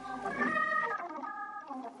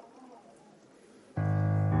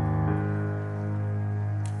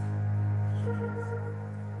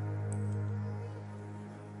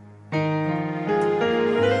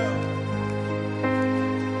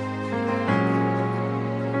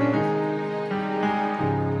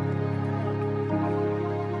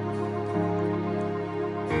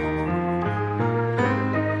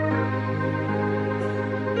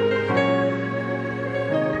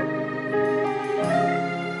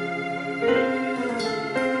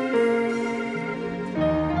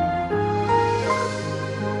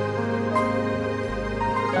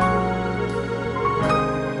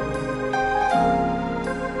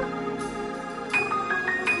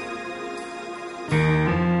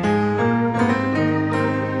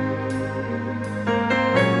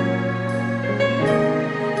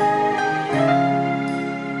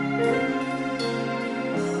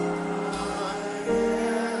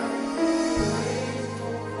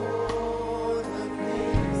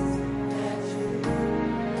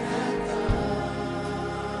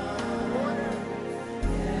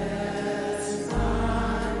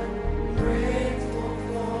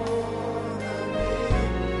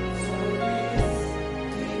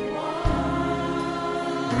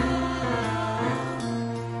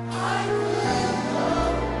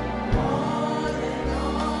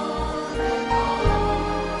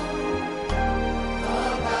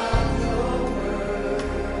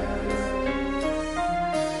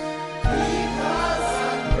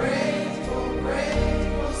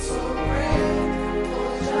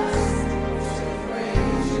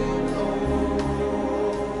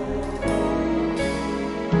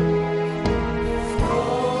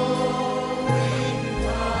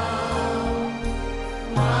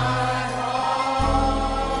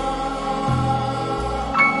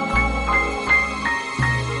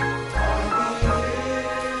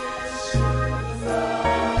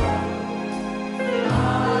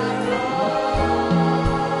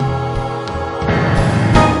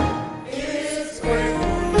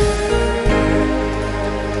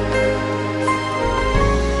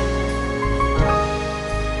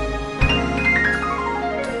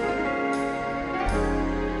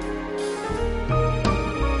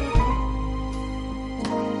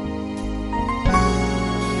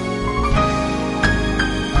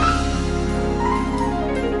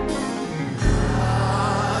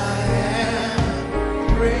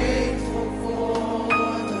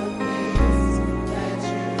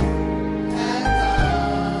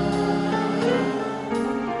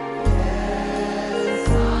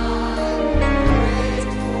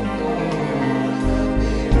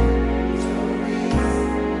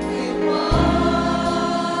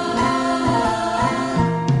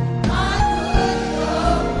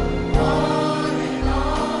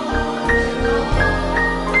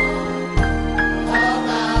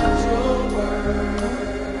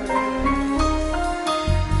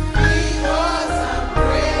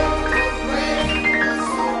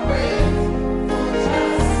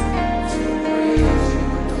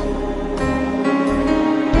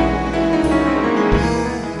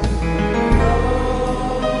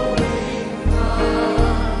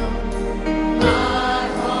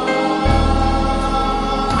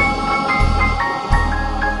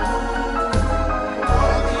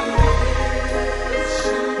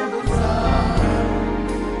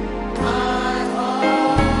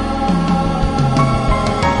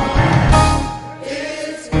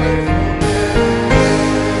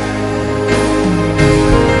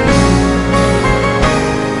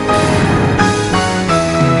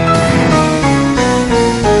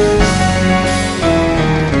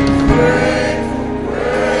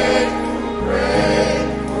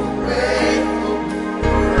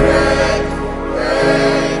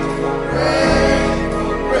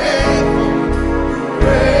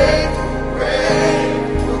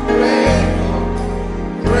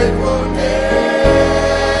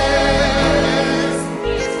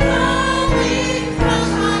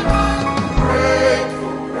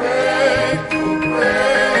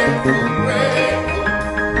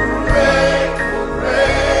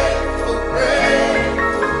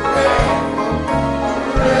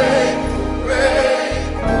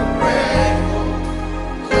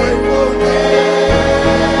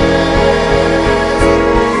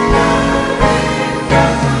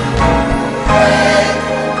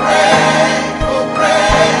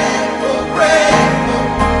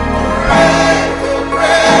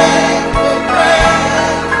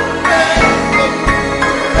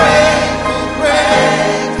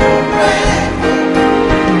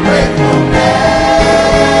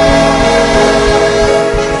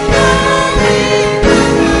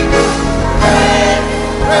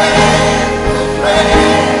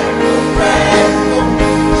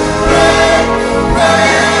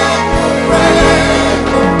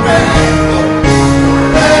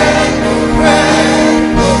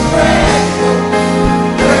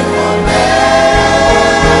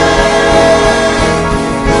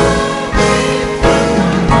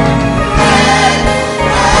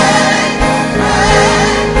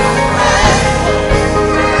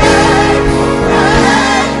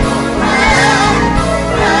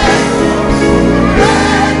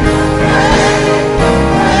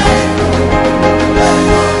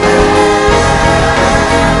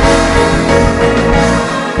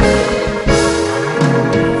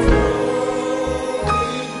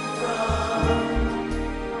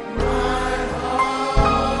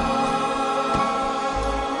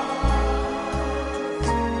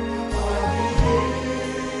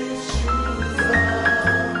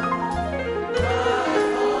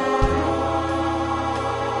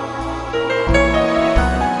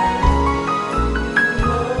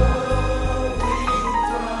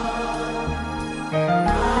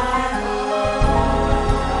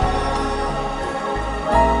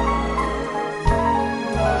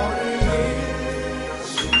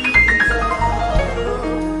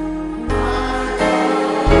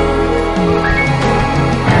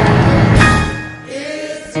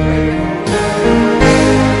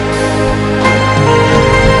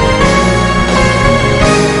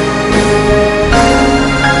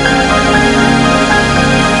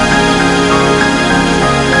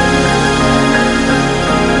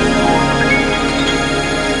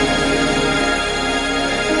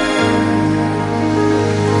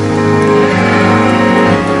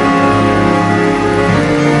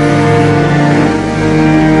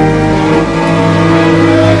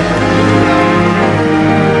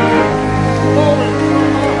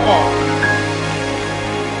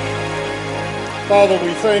 Father,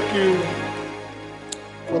 we thank you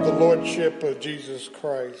for the Lordship of Jesus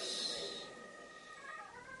Christ.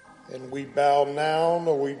 And we bow now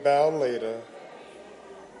or we bow later,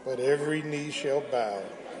 but every knee shall bow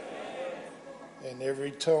and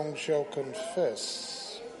every tongue shall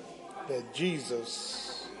confess that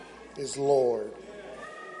Jesus is Lord,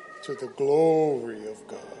 to the glory of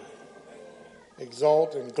God.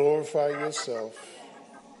 Exalt and glorify yourself.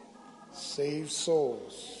 Save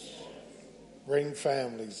souls. Bring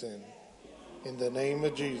families in. In the name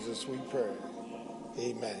of Jesus we pray.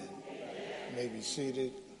 Amen. You may be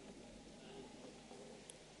seated.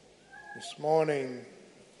 This morning,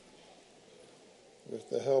 with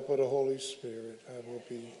the help of the Holy Spirit, I will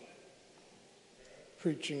be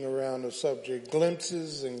preaching around the subject,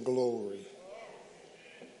 glimpses and glory.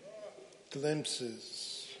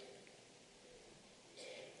 Glimpses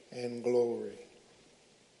and glory.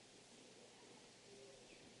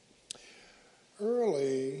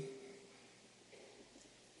 Early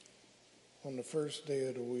on the first day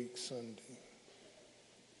of the week, Sunday,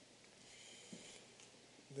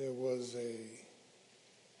 there was a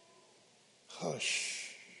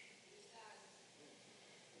hush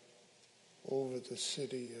over the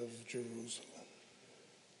city of Jerusalem,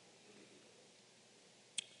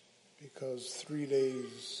 because 3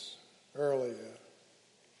 days earlier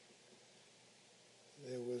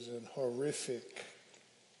there was an horrific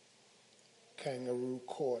kangaroo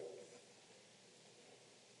court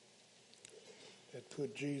that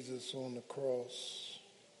put Jesus on the cross,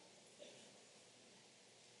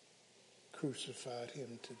 crucified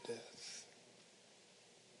him to death.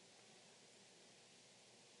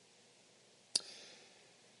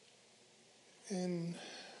 And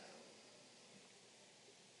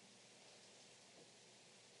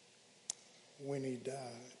when he died,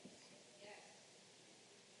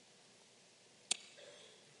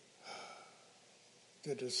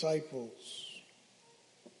 the disciples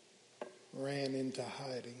ran into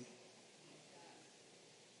hiding.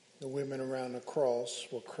 The women around the cross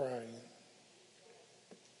were crying.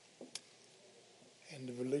 And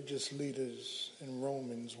the religious leaders and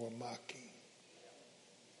Romans were mocking.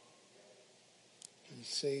 He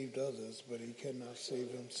saved others, but he cannot save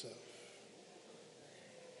himself.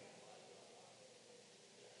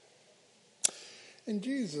 And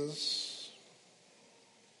Jesus,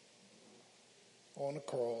 on the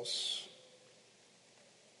cross,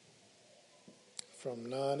 from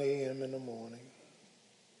 9 a.m. in the morning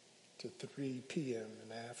to 3 p.m. in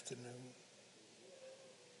the afternoon,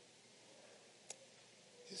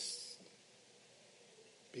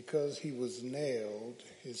 because he was nailed,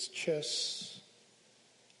 his chest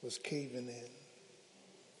was caving in.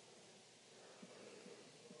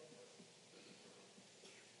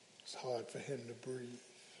 It's hard for him to breathe.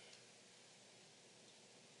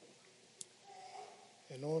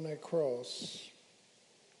 And on that cross,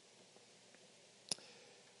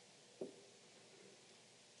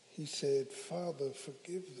 he said, "Father,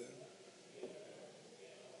 forgive them,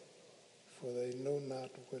 for they know not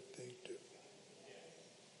what they do."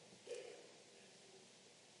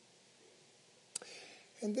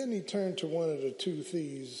 And then he turned to one of the two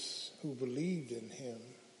thieves who believed in him,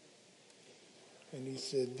 and he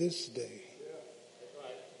said, "This day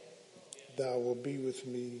thou wilt be with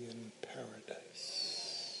me in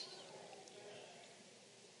paradise."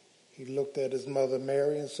 He looked at his mother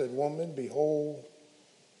Mary and said, "Woman, behold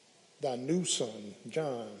thy new son,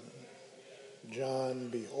 John. John,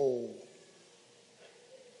 behold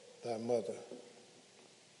thy mother."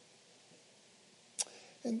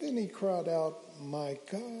 And then he cried out, my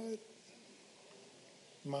God,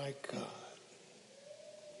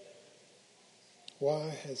 why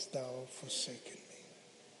hast thou forsaken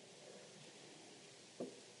me?"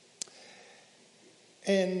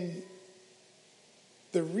 And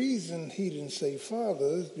the reason he didn't say Father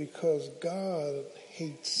is because God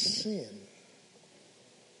hates sin.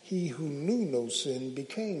 He who knew no sin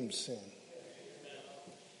became sin.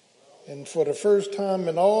 And for the first time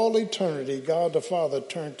in all eternity, God the Father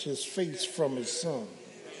turned his face from his Son.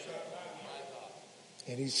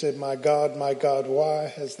 And he said, my God, why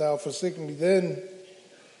hast thou forsaken me?" Then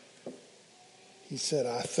he said,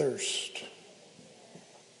 "I thirst."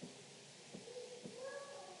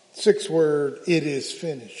 6 word, it is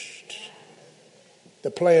finished.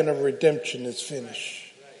 The plan of redemption is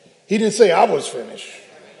finished. He didn't say I was finished.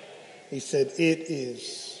 He said, it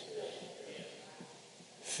is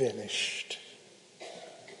finished.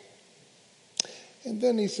 And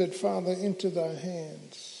then he said, "Father, into thy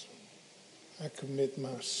hands I commit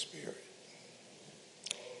my spirit."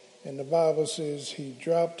 And the Bible says he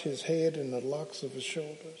dropped his head in the locks of his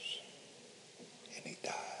shoulders and he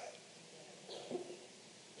died.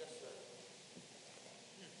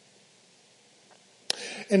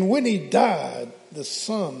 And when he died, the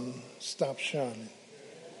sun stopped shining.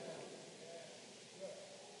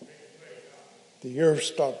 The earth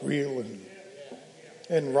stopped reeling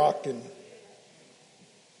and rocking.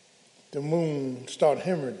 The moon started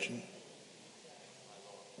hemorrhaging.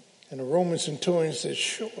 And the Roman centurion said,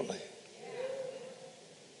 surely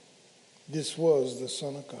this was the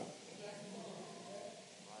Son of God.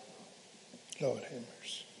 Lord have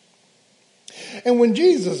mercy. And when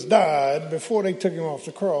Jesus died, before they took him off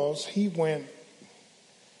the cross, he went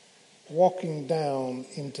walking down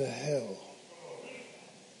into hell.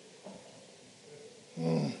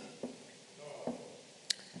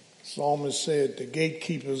 Psalmist said the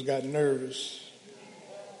gatekeepers got nervous.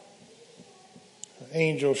 An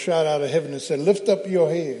angel shot out of heaven and said, lift up your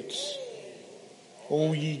heads,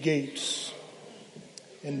 O ye gates,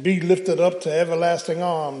 and be lifted up to everlasting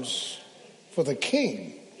arms, for the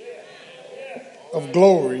King of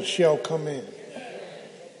glory shall come in.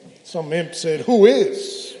 Some imp said, who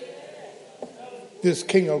is this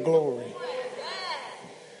King of glory?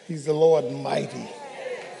 He's the Lord mighty.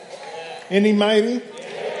 Any mighty?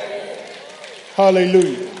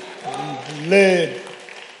 Hallelujah. He led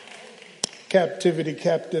captivity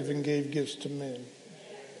captive and gave gifts to men.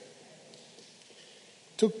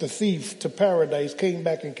 Took the thief to paradise, came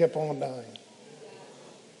back and kept on dying.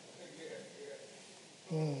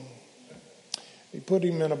 They put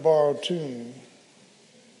him in a borrowed tomb.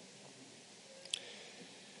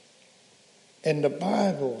 And the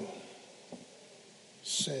Bible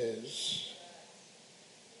says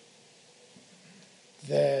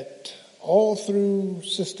that all through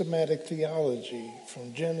systematic theology,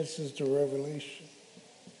 from Genesis to Revelation,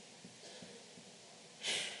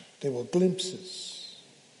 there were glimpses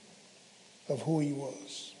of who he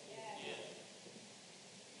was.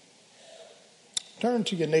 Turn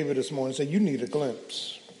to your neighbor this morning and say, you need a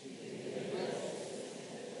glimpse.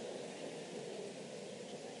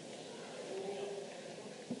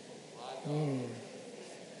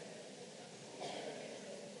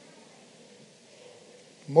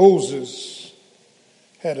 Moses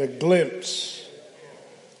had a glimpse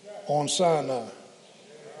on Sinai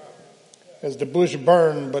as the bush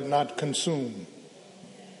burned but not consumed.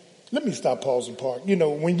 Let me stop, pause, and park. You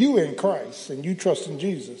know, when you're in Christ and you trust in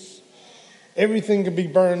Jesus, everything can be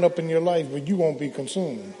burned up in your life, but you won't be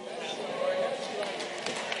consumed.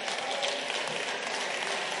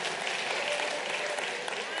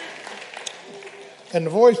 And the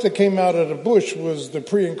voice that came out of the bush was the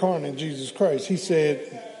pre-incarnate Jesus Christ. He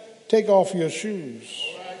said, take off your shoes,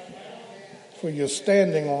 for you're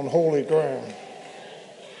standing on holy ground.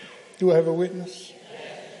 Do I have a witness?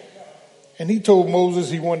 And he told Moses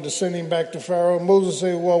he wanted to send him back to Pharaoh. Moses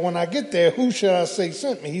said, well, when I get there, who shall I say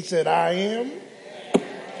sent me? He said, I am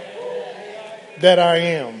that I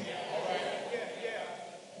am.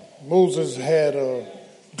 Moses had a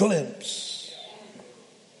glimpse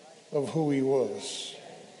of who he was.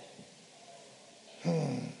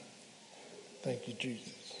 Thank you,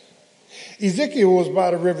 Jesus. Ezekiel was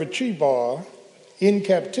by the river Chebar in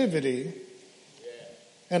captivity,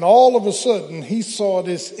 and all of a sudden he saw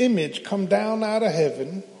this image come down out of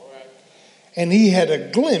heaven, and he had a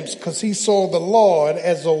glimpse because he saw the Lord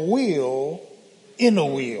as a wheel in a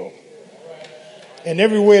wheel. And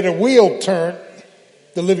everywhere the wheel turned,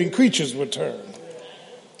 the living creatures would turn.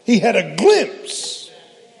 He had a glimpse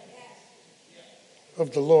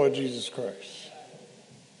of the Lord Jesus Christ.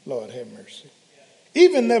 Lord have mercy.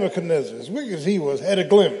 Even Nebuchadnezzar, as wicked as he was, had a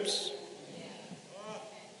glimpse.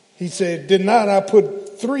 He said, did not I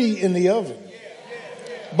put 3 in the oven?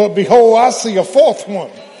 But behold, I see a 4th one.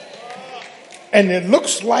 And it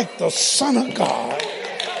looks like the Son of God.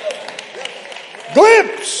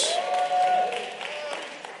 Glimpse.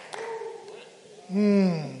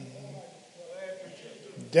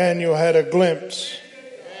 Daniel had a glimpse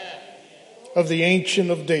of the Ancient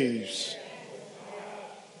of Days.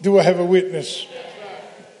 Do I have a witness?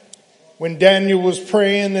 When Daniel was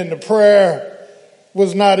praying and the prayer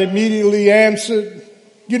was not immediately answered,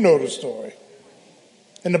 you know the story.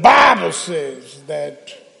 And the Bible says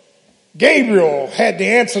that Gabriel had the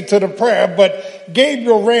answer to the prayer, but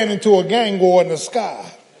Gabriel ran into a gang war in the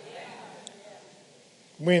sky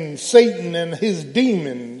when Satan and his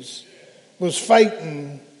demons was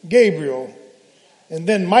fighting Gabriel. And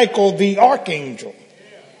then Michael, the archangel,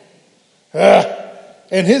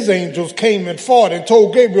 and his angels came and fought and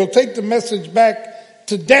told Gabriel, take the message back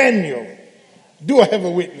to Daniel. Do I have a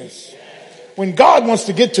witness? When God wants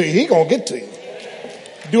to get to you, He's going to get to you.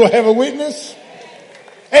 Do I have a witness?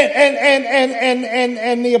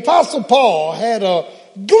 And the Apostle Paul had a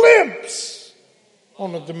glimpse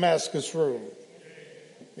on the Damascus road.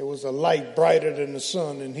 There was a light brighter than the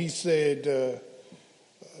sun, and he said,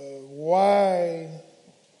 why,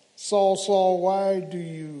 Saul, Saul, why do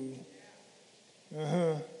you,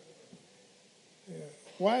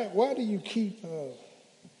 why do you keep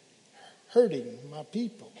hurting my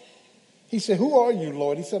people? He said, who are you,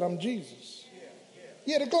 Lord? He said, I'm Jesus.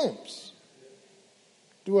 He had a glimpse.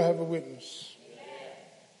 Do I have a witness?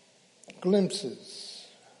 Glimpses.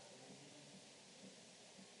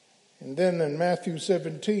 And then in Matthew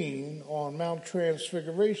 17, on Mount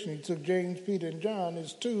Transfiguration, he took James, Peter, and John,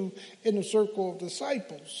 his two inner circle of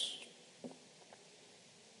disciples,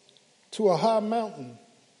 to a high mountain.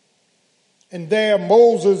 And there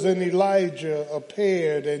Moses and Elijah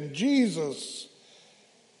appeared, and Jesus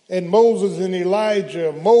and Moses and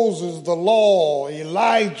Elijah, Moses the law,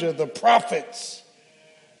 Elijah the prophets.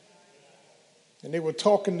 And they were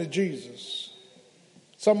talking to Jesus.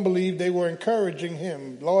 Some believe they were encouraging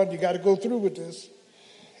him. Lord, you got to go through with this.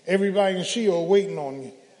 Everybody in Sheol waiting on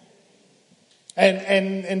you.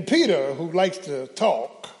 And Peter, who likes to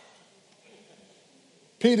talk,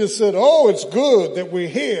 Peter said, oh, it's good that we're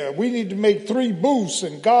here. We need to make 3 booths.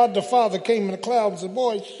 And God the Father came in the cloud and said,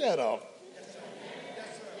 boy, shut up.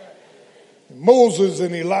 And Moses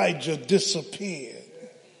and Elijah disappeared.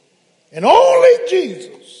 And only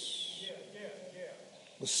Jesus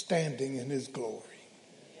was standing in his glory.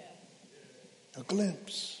 A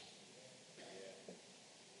glimpse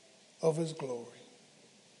of his glory.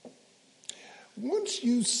 Once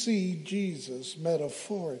you see Jesus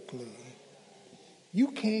metaphorically, you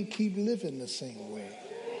can't keep living the same way.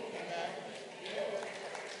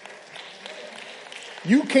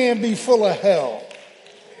 You can't be full of hell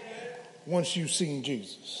once you've seen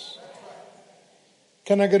Jesus.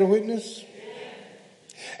 Can I get a witness?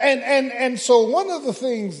 And so one of the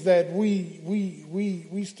things that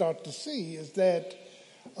we start to see is that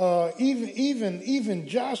even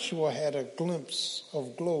Joshua had a glimpse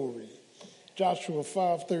of glory. Joshua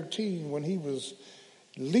 5:13, when he was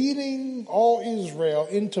leading all Israel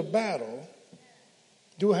into battle.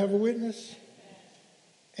 Do I have a witness?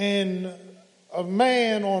 And a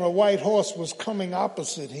man on a white horse was coming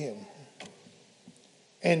opposite him.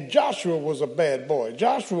 And Joshua was a bad boy.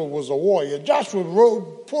 Joshua was a warrior. Joshua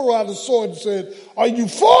pulled out his sword and said, are you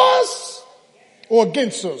for us or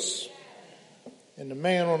against us? And the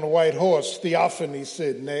man on the white horse, Theophany,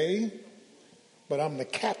 said, nay, but I'm the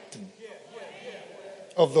captain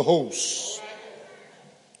of the host.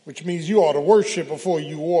 Which means you ought to worship before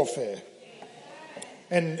you warfare.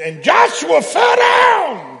 And Joshua fell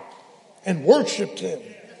down and worshiped him.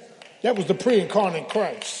 That was the pre-incarnate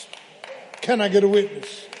Christ. Can I get a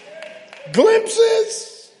witness?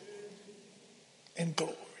 Glimpses and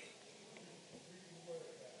glory.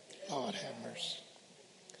 Lord have mercy.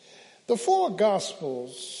 The 4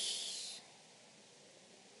 Gospels,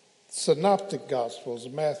 synoptic Gospels,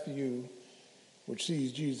 Matthew, which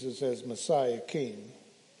sees Jesus as Messiah King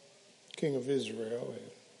of Israel,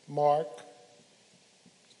 and Mark,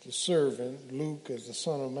 the servant, Luke as the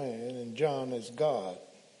Son of Man, and John as God.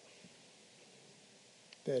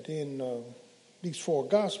 That in these 4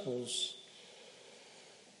 Gospels,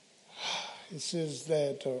 it says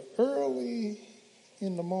that early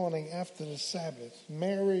in the morning after the Sabbath,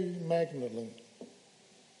 Mary Magdalene,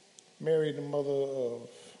 Mary the mother of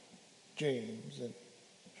James, and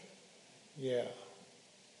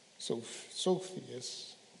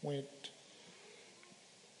Sophius went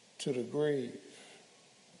to the grave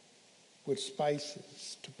with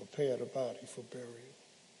spices to prepare the body for burial.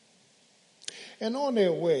 And on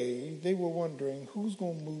their way, they were wondering, who's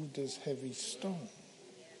going to move this heavy stone?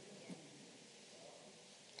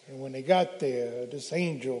 And when they got there, this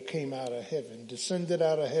angel came out of heaven, descended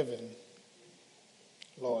out of heaven.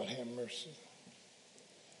 Lord have mercy.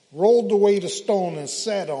 Rolled away the stone and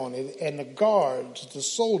sat on it, and the guards, the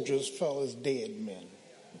soldiers, fell as dead men.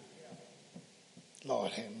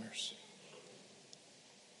 Lord have mercy.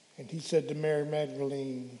 And he said to Mary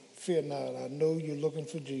Magdalene, fear not, I know you're looking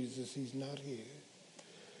for Jesus. He's not here.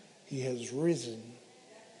 He has risen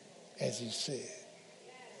as he said.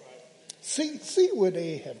 See where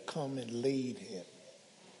they have come and laid him.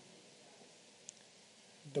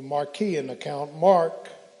 The Markian account,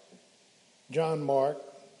 John Mark,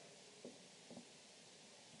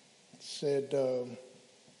 said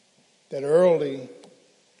that early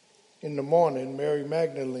in the morning, Mary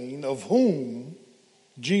Magdalene, of whom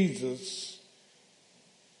Jesus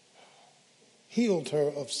healed her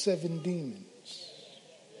of 7 demons.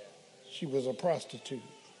 She was a prostitute.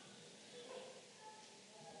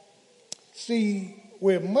 See,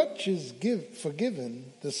 where much is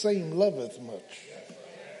forgiven, the same loveth much.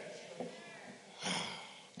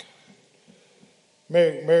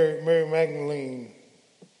 Mary Magdalene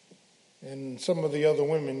and some of the other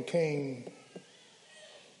women came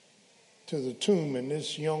to the tomb, and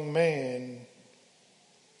this young man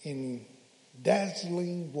in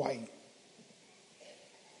dazzling white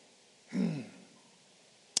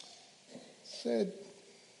said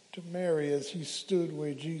to Mary as he stood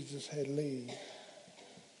where Jesus had laid,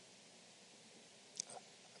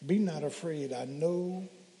 "Be not afraid. I know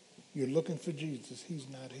you're looking for Jesus. He's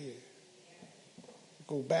not here.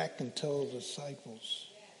 Go back and tell the disciples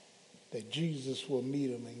that Jesus will meet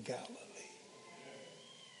them in Galilee."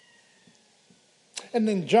 And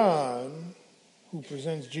then John, who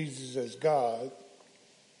presents Jesus as God,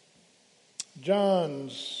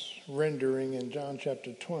 John's rendering in John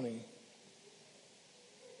chapter 20,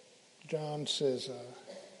 John says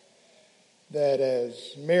that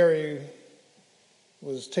as Mary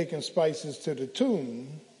was taking spices to the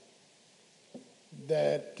tomb,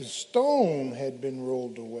 that the stone had been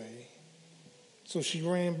rolled away. So she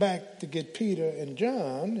ran back to get Peter and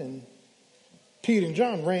John, and Peter and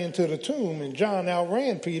John ran to the tomb, and John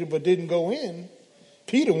outran Peter but didn't go in.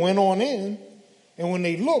 Peter went on in, and when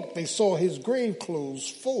they looked, they saw his grave clothes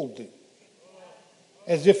folded,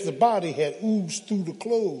 as if the body had oozed through the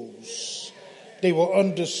clothes. They were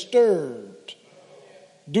undisturbed.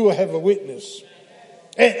 Do I have a witness?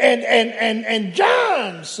 And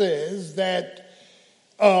John says that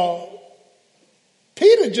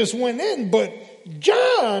Peter just went in, but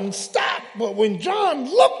John stopped. But when John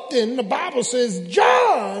looked in, the Bible says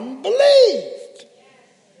John believed.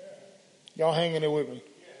 Y'all hanging there with me?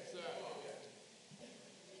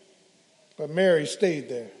 But Mary stayed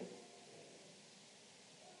there.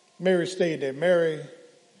 Mary stayed there. Mary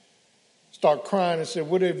started crying and said,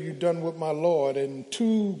 "What have you done with my Lord?" And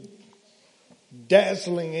two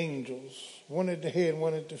dazzling angels, one at the head,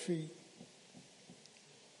 one at the feet,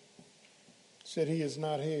 said, "He is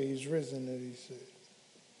not here. He's risen," as he said.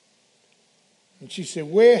 And she said,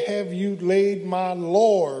 "Where have you laid my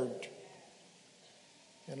Lord?"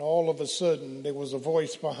 And all of a sudden, there was a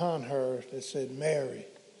voice behind her that said, "Mary."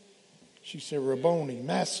 She said, "Rabboni,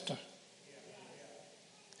 Master."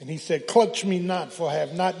 And he said, "Clutch me not, for I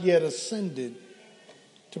have not yet ascended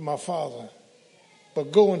to my Father.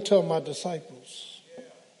 But go and tell my disciples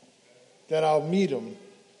that I'll meet them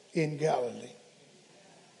in Galilee."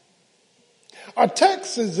 Our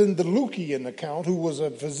text is in the Lukean account, who was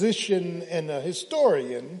a physician and a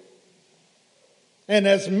historian. And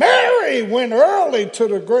as Mary went early to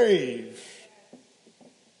the grave,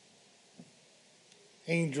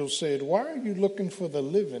 angel said, "Why are you looking for the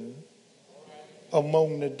living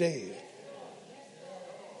among the dead?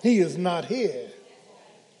 He is not here.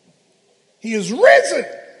 He is risen."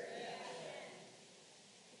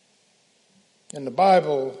 And the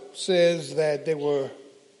Bible says that there were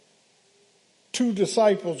two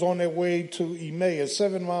disciples on their way to Emmaus,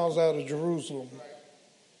 7 miles out of Jerusalem.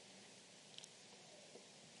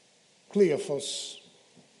 Cleophas.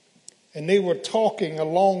 And they were talking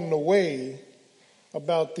along the way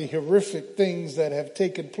about the horrific things that have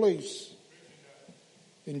taken place.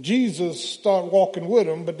 And Jesus started walking with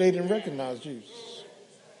them, but they didn't recognize Jesus.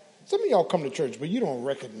 Some of y'all come to church, but you don't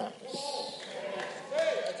recognize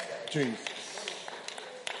Jesus.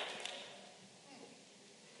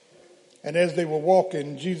 And as they were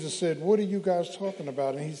walking, Jesus said, "What are you guys talking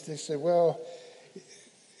about?" And they said, "Well,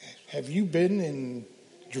 have you been in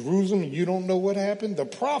Jerusalem and you don't know what happened? The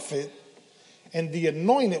prophet and the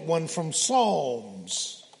anointed one from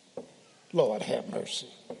Psalms, Lord have mercy,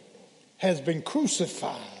 has been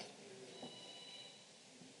crucified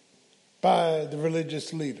by the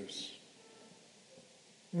religious leaders."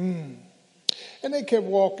 And they kept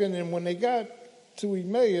walking, and when they got to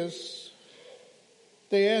Emmaus,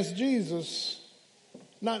 they asked Jesus,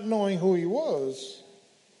 not knowing who he was,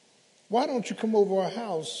 "Why don't you come over our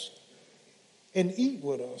house and eat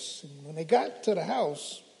with us?" And when they got to the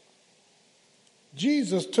house,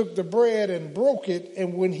 Jesus took the bread and broke it,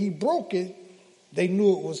 and when he broke it, they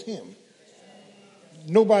knew it was him.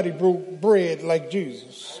 Nobody broke bread like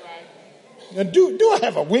Jesus. Now, do I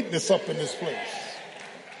have a witness up in this place?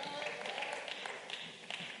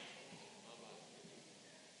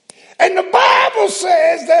 And the Bible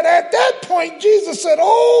says that at that point, Jesus said,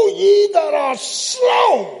 "Oh, ye that are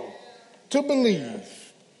slow to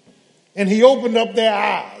believe." And he opened up their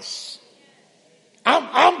eyes.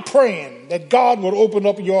 I'm praying that God would open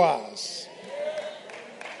up your eyes.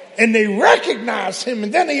 And they recognized him,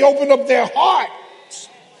 and then he opened up their hearts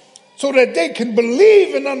so that they can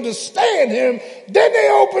believe and understand him. Then they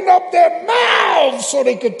opened up their mouths so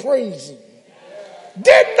they could praise him.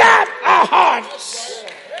 Did not our hearts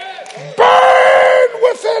burn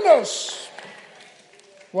within us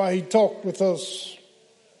while he talked with us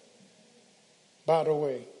by the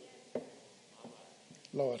way.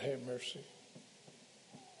 Lord have mercy.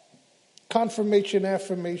 Confirmation,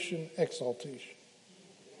 affirmation, exaltation.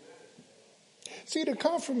 See, the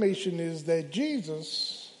confirmation is that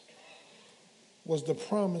Jesus was the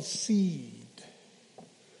promised seed.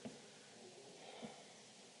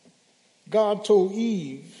 God told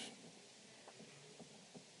Eve,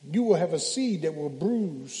 you will have a seed that will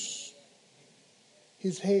bruise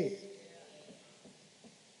his head.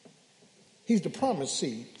 He's the promised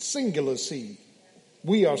seed, singular seed.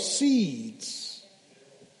 We are seeds,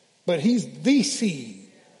 but he's the seed.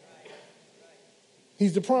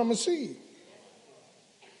 He's the promised seed.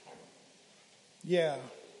 Yeah.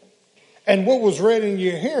 And what was read in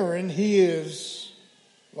your hearing, he is,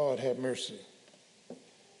 Lord have mercy,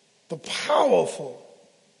 the powerful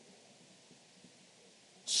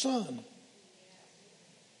Son.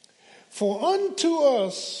 For unto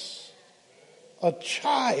us a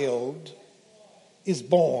child is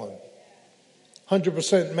born.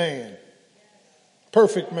 100% man.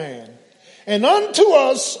 Perfect man. And unto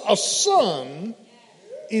us a son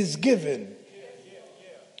is given.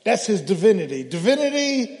 That's his divinity.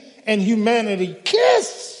 Divinity and humanity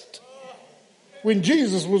kissed when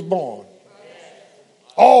Jesus was born.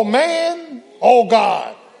 All man, all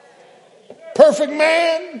God. Perfect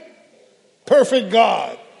man, perfect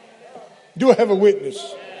God. Do I have a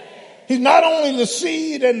witness? He's not only the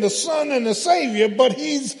seed and the son and the savior, but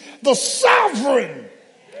he's the sovereign.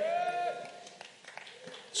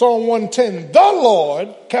 Psalm 110, the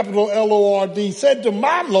Lord, capital L-O-R-D, said to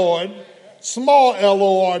my Lord, small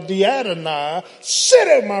L-O-R-D, Adonai, sit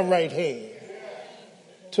at my right hand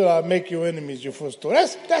till I make your enemies your footstool.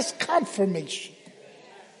 That's confirmation.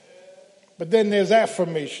 But then there's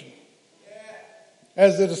affirmation.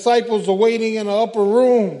 As the disciples are waiting in the upper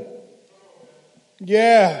room,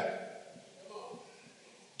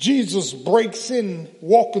 Jesus breaks in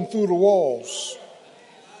walking through the walls.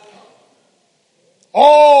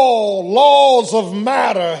 All laws of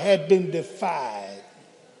matter had been defied.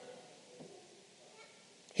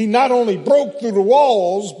 He not only broke through the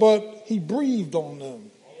walls, but he breathed on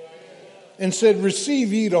them and said,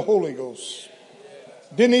 receive ye the Holy Ghost.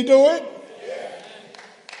 Didn't he do it?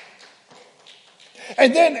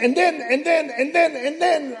 And then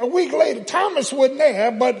a week later, Thomas wasn't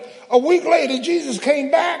there, but a week later, Jesus came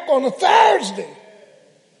back on a Thursday.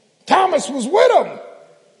 Thomas was with him.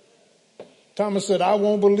 Thomas said, I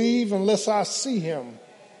won't believe unless I see him.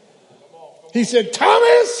 He said,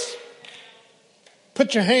 Thomas,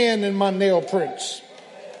 put your hand in my nail prints.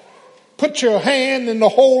 Put your hand in the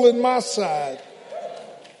hole in my side.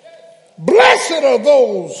 Blessed are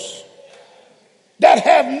those that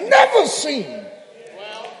have never seen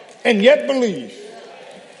and yet believe.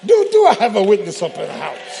 Do I have a witness up in the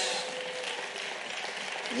house?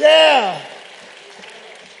 Yeah.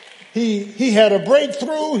 He had a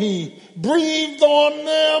breakthrough. He breathed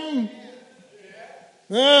on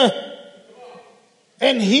them.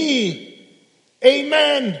 And he,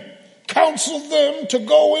 amen, counseled them to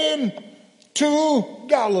go in to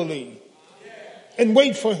Galilee and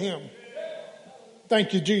wait for him.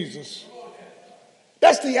 Thank you, Jesus.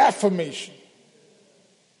 That's the affirmation.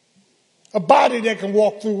 A body that can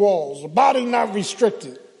walk through walls. A body not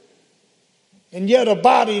restricted. And yet a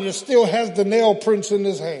body that still has the nail prints in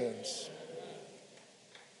his hands.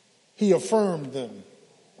 He affirmed them.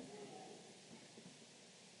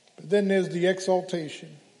 But then there's the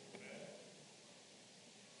exaltation.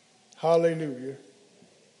 Hallelujah.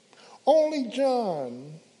 Only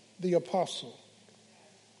John, the apostle,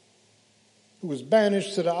 who was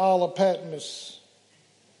banished to the Isle of Patmos,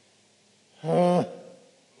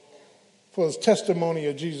 for his testimony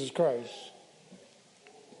of Jesus Christ.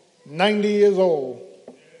 90 years old,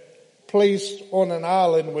 placed on an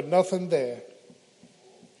island with nothing there.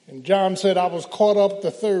 And John said, I was caught up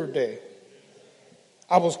the third day.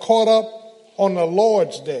 I was caught up on the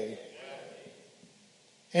Lord's day.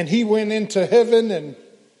 And he went into heaven, and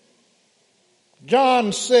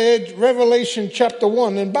John said, Revelation chapter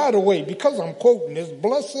 1, and by the way, because I'm quoting this,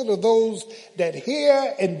 blessed are those that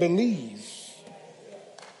hear and believe.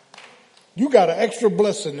 You got an extra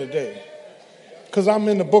blessing today because I'm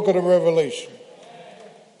in the book of the Revelation.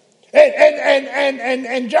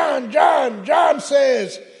 And John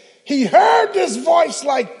says he heard this voice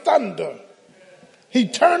like thunder. He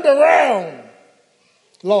turned around.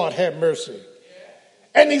 Lord have mercy.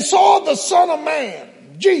 And he saw the Son of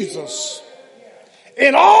Man, Jesus,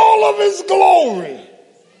 in all of his glory.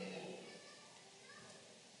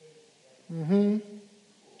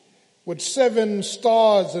 With 7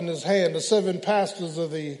 stars in his hand, the 7 pastors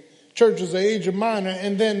of the churches of Asia Minor,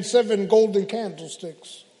 and then 7 golden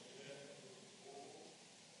candlesticks.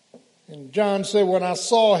 And John said, when I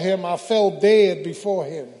saw him, I fell dead before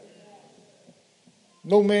him.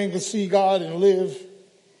 No man can see God and live.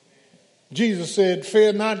 Jesus said,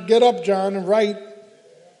 fear not, get up, John, and write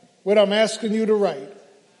what I'm asking you to write.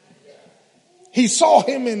 He saw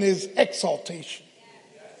him in his exaltation.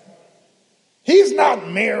 He's not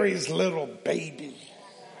Mary's little baby.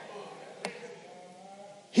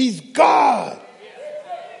 He's God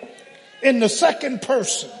in the second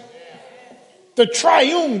person. The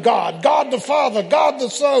triune God, God the Father, God the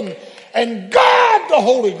Son, and God the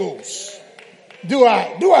Holy Ghost. Do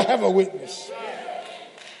I have a witness?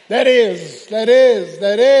 That is.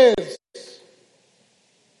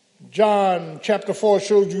 John chapter 4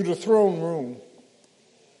 shows you the throne room.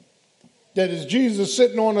 That is Jesus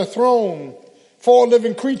sitting on a throne. 4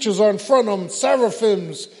 living creatures are in front of him.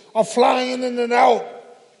 Seraphims are flying in and out.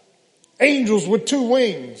 Angels with 2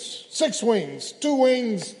 wings, 6 wings, 2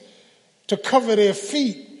 wings to cover their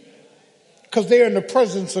feet because they're in the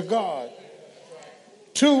presence of God.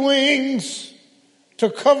 2 wings to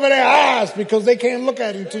cover their eyes because they can't look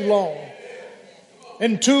at him too long.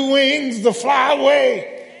 And 2 wings to fly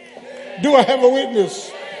away. Do I have a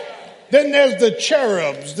witness? Then there's the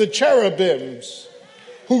cherubs, the cherubims,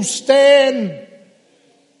 who stand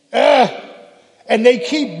and they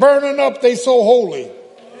keep burning up. They so holy.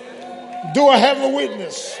 Do I have a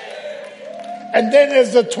witness? And then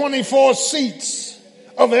there's the 24 seats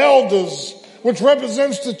of elders, which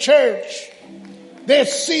represents the church. They're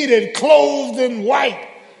seated, clothed in white.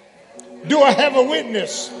 Do I have a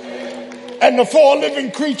witness? And the 4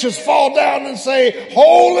 living creatures fall down and say,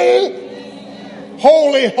 holy,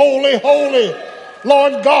 holy, holy, holy,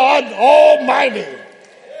 Lord God Almighty.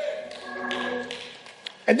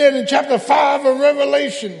 And then in chapter 5 of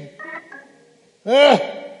Revelation,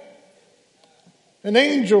 an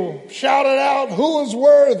angel shouted out, who is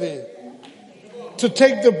worthy to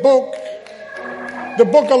take the book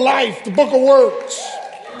of life, the book of works?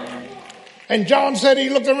 And John said he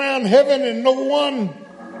looked around heaven and no one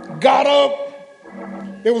got up.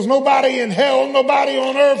 There was nobody in hell, nobody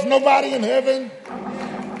on earth, nobody in heaven.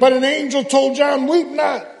 But an angel told John, weep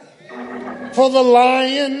not, for the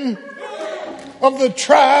Lion of the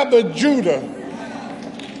tribe of Judah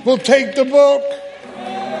will take the book.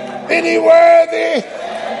 Any worthy,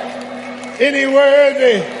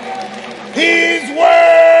 he's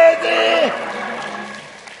worthy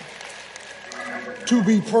to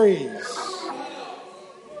be praised.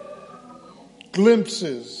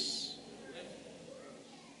 Glimpses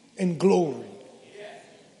and glory.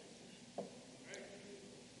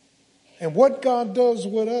 And what God does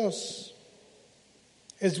with us,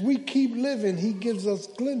 as we keep living, he gives us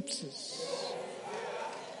glimpses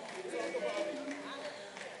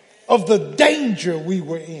of the danger we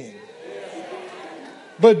were in.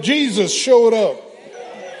 But Jesus showed up.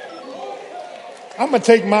 I'm going to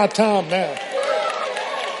take my time now.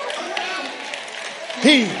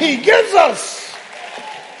 He gives us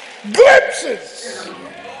glimpses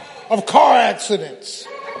of car accidents,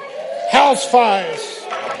 house fires,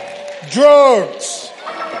 drugs,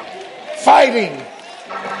 fighting,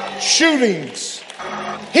 shootings.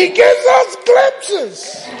 He gives us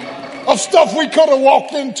glimpses of stuff we could have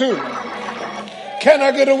walked into. Can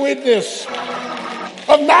I get a witness?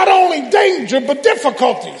 Of not only danger, but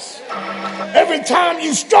difficulties. Every time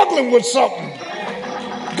you're struggling with something,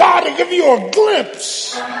 God will give you a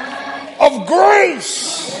glimpse of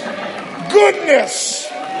grace, goodness.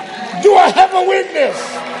 Do I have a witness?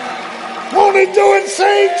 Won't he do it,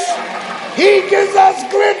 saints? He gives us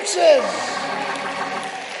glimpses.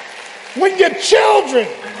 When your children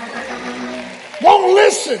won't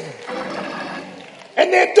listen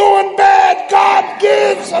and they're doing bad, God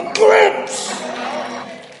gives a glimpse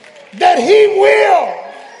that he will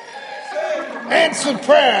answer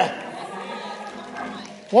prayer.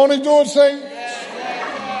 Won't he do it, saints?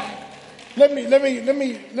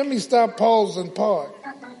 Let me stop, pause, and part.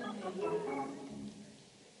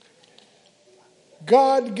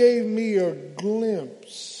 God gave me a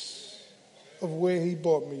glimpse of where he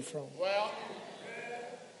brought me from.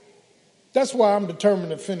 That's why I'm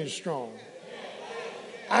determined to finish strong.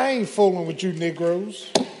 I ain't fooling with you Negroes.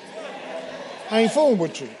 I ain't fooling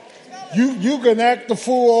with you. You can act the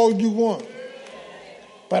fool all you want.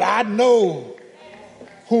 But I know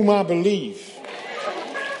whom I believe.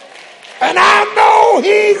 And I know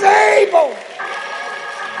he's able.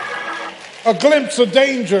 A glimpse of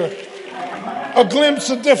danger. A glimpse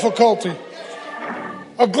of difficulty.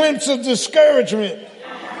 A glimpse of discouragement.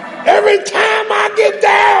 Every time I get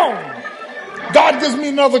down, God gives me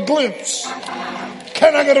another glimpse.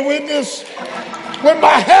 Can I get a witness? When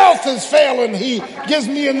my health is failing, he gives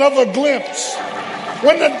me another glimpse.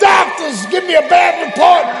 When the doctors give me a bad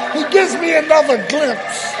report, he gives me another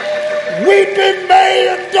glimpse. Weeping may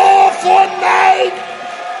endure for a night,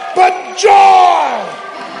 but joy,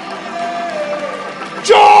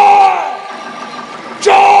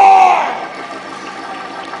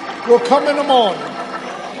 will come in the morning.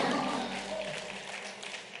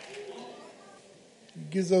 He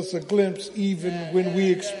gives us a glimpse even when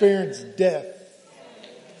we experience death.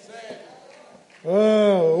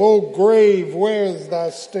 Oh, grave, where is thy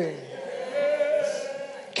sting?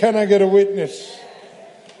 Can I get a witness?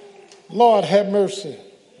 Lord, have mercy.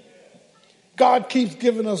 God keeps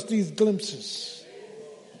giving us these glimpses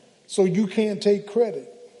so you can't take credit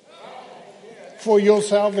for your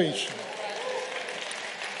salvation.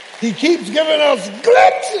 He keeps giving us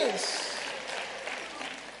glimpses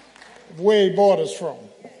of where he brought us from.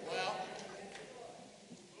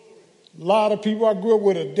 A lot of people I grew up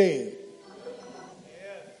with are dead.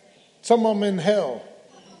 Some of them in hell.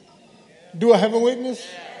 Do I have a witness?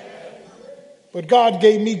 But God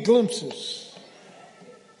gave me glimpses.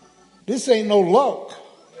 This ain't no luck.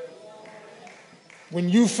 When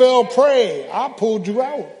you fell prey, I pulled you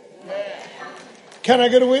out. Can I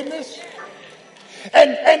get a witness?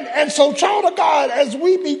 And so, child of God, as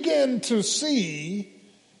we begin to see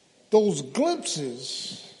those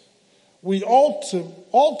glimpses, we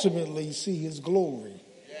ultimately see his glory.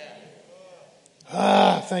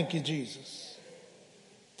 Thank you, Jesus.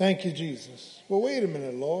 Thank you, Jesus. Well, wait a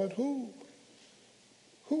minute, Lord. Who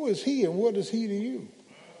is he and what is he to you?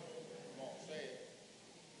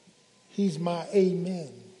 He's my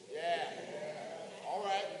amen.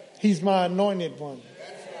 He's my anointed one.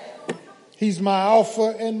 He's my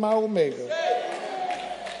Alpha and my Omega.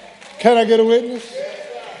 Can I get a witness?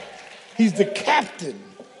 He's the captain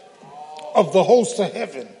of the host of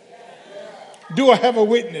heaven. Do I have a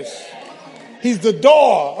witness? He's the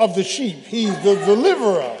door of the sheep. He's the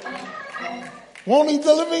deliverer. Won't he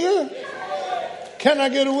deliver you? Can I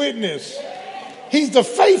get a witness? He's the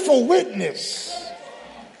faithful witness.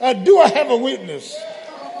 Do I have a witness?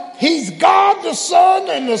 He's God the Son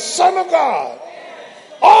and the Son of God.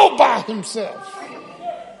 All by himself.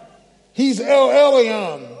 He's El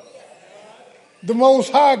Elyon, the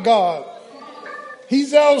Most High God.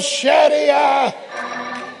 He's El Shaddai,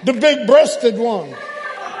 the big-breasted one.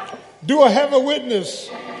 Do I have a witness?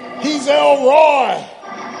 He's El Roy.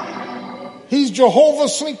 He's Jehovah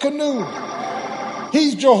Slinkanu.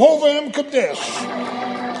 He's Jehovah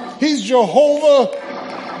M'Kadesh. He's Jehovah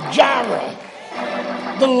Jireh,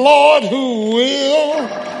 the Lord who will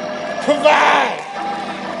provide.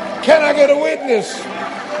 Can I get a witness?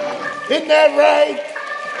 Isn't that right?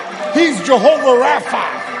 He's Jehovah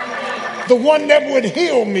Rapha, the one that would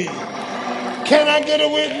heal me. Can I get a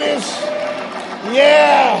witness?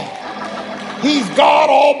 Yeah. He's God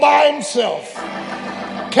all by himself.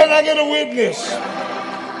 Can I get a witness?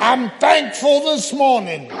 I'm thankful this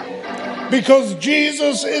morning because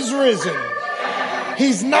Jesus is risen.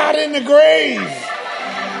 He's not in the grave.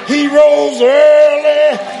 He rose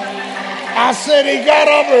early. I said he got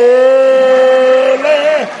up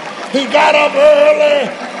early. He got up early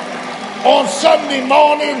on Sunday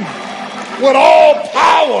morning with all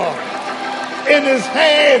power in his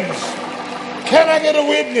hands. Can I get a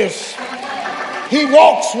witness? He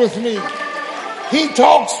walks with me. He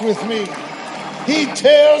talks with me. He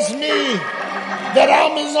tells me that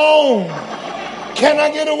I'm his own. Can I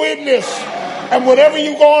get a witness? And whatever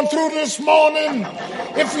you're going through this morning,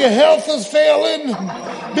 if your health is failing,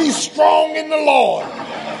 be strong in the Lord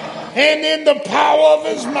and in the power of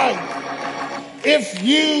his might. If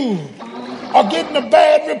you are getting a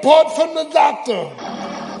bad report from the doctor,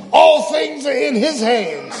 all things are in his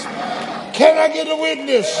hands. Can I get a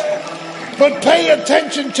witness? But pay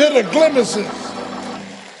attention to the glimpses,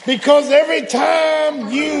 because every time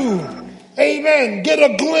you, amen, get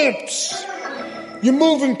a glimpse, you're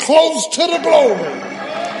moving close to the glory.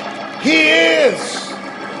 He is.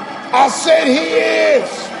 I said he is.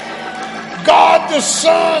 God the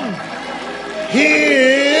Son. He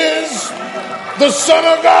is the Son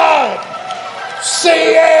of God.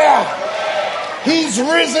 Say yeah. He's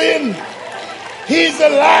risen. He's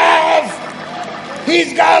alive.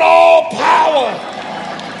 He's got all power.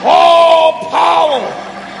 All power.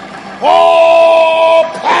 All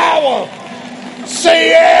power.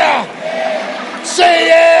 Say yeah. Say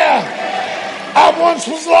yeah. I once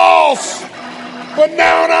was lost, but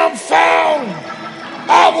now I'm found.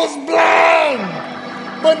 I was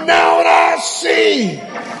blind, but now I see.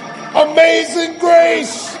 Amazing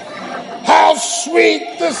grace. How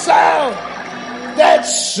sweet the sound that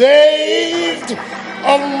saved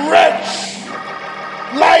a wretch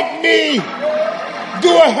like me.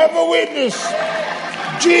 Do I have a witness?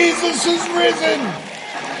 Jesus is risen.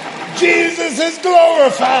 Jesus is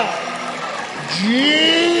glorified.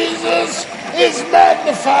 Jesus is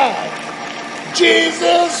magnified.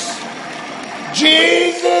 Jesus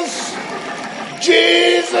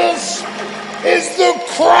is the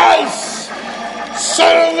Christ,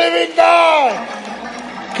 Son of the living God.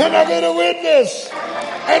 Can I get a witness?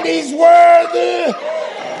 And he's worthy.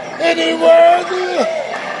 And he's worthy.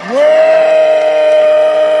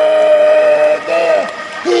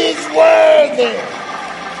 He's worthy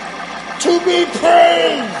to be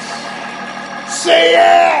praised. Say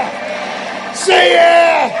yeah. Say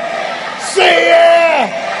yeah. Say yeah.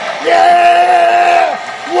 Yeah.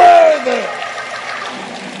 Worthy.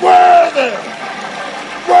 Worthy.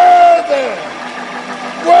 Worthy.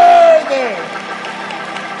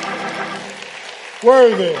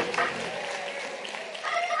 Worthy.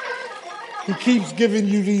 He keeps giving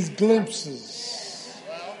you these glimpses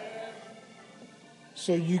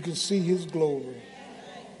so you can see his glory.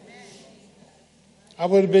 I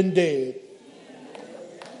would have been dead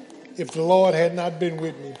if the Lord had not been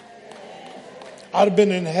with me. I'd have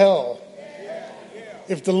been in hell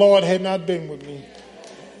if the Lord had not been with me.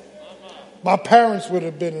 My parents would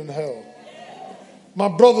have been in hell. My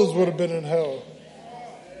brothers would have been in hell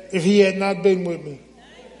if he had not been with me.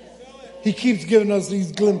 He keeps giving us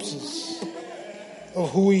these glimpses of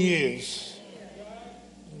who he is.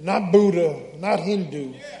 Not Buddha, not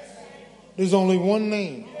Hindu. There's only one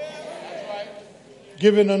name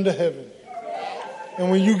given under heaven. And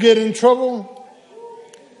when you get in trouble,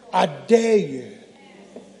 I dare you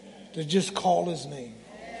to just call his name.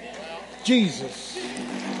 Jesus.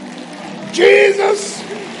 Jesus.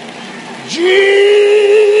 Jesus.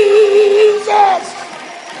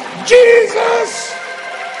 Jesus.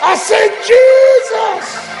 I said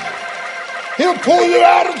Jesus. He'll pull you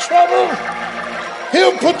out of trouble.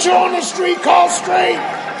 He'll put you on the street called straight.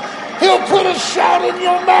 He'll put a shout in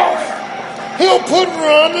your mouth. He'll put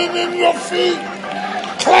running in your feet,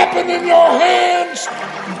 clapping in your hands,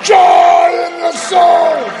 joy in your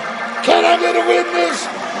soul. Can I get a witness?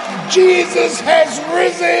 Jesus has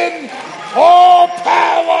risen. All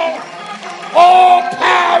power, all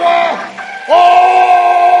power,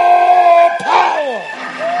 all power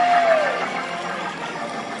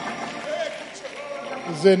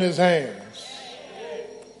is in his hands.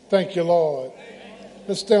 Thank you, Lord.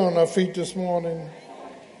 Let's stay on our feet this morning.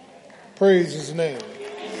 Praise his name.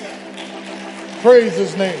 Praise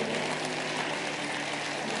his name.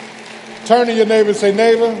 Turn to your neighbor and say,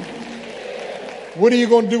 neighbor, what are you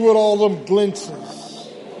going to do with all them glimpses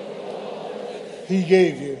he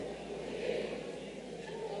gave you?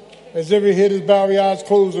 As every head is bowed, your eyes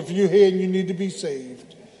closed, if you're here and you need to be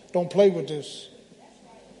saved, don't play with this.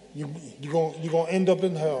 You're going to end up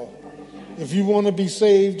in hell. If you want to be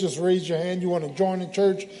saved, just raise your hand. You want to join the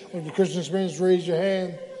church or the Christian experience, raise your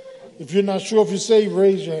hand. If you're not sure if you're saved,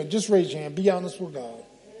 raise your hand. Just raise your hand. Be honest with God.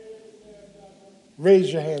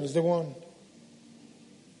 Raise your hand. Is there one?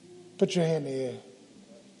 Put your hand in the air.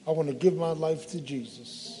 I want to give my life to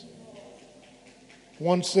Jesus.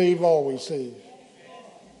 Once saved, always saved.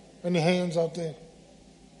 Any hands out there?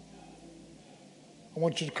 I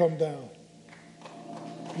want you to come down.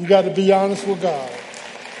 You got to be honest with God.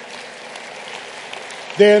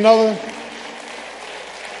 There another?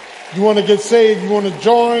 You want to get saved? You want to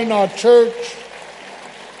join our church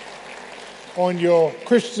on your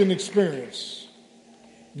Christian experience?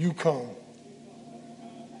 You come.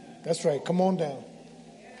 That's right. Come on down.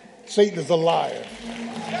 Satan is a liar.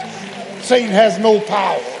 Satan has no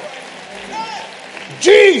power.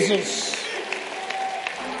 Jesus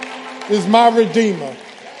is my Redeemer.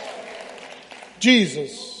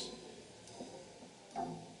 Jesus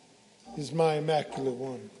is my Immaculate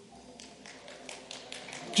One.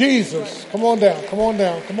 Jesus, come on down, come on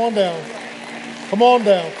down, come on down. Come on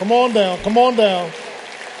down, come on down, come on down.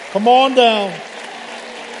 Come on down.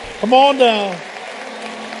 Come on down.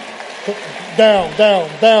 Down, down,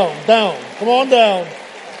 down, down. Come on down.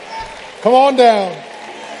 Come on down.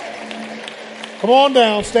 Come on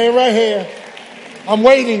down. Stay right here. I'm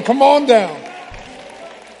waiting. Come on down.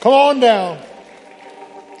 Come on down.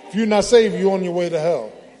 If you're not saved, you're on your way to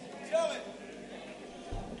hell.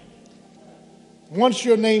 Once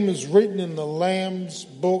your name is written in the Lamb's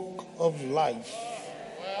book of life,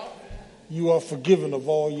 you are forgiven of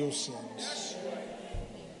all your sins.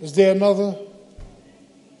 Is there another?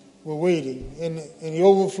 We're waiting. In the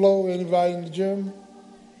overflow, anybody in the gym?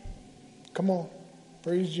 Come on.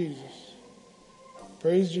 Praise Jesus.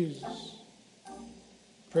 Praise Jesus.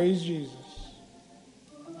 Praise Jesus.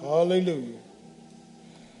 Hallelujah.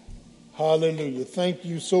 Hallelujah. Thank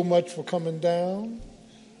you so much for coming down.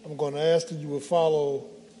 I'm going to ask that you will follow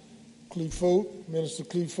Cleefote, Minister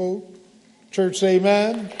Cleefote. Church say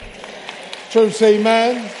amen. Church say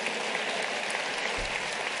amen.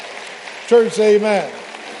 Church say amen.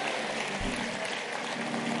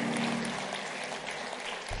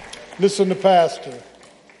 Listen to Pastor.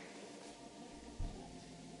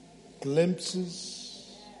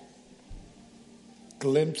 Glimpses,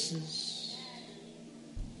 glimpses,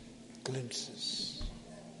 glimpses.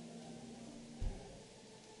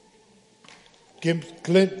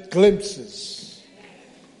 Glimpses.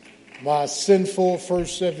 My sinful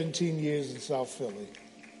first 17 years in South Philly.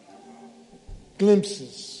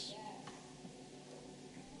 Glimpses.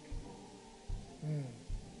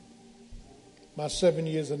 My 7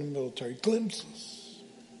 years in the military. Glimpses.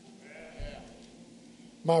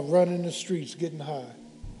 My run in the streets getting high.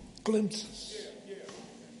 Glimpses.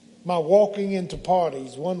 My walking into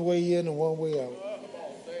parties, one way in and one way out.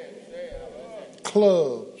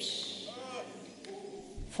 Clubs.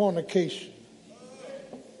 Fornication.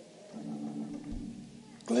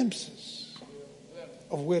 Glimpses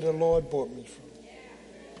of where the Lord brought me from.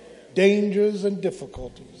 Dangers and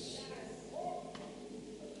difficulties.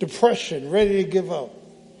 Depression, ready to give up.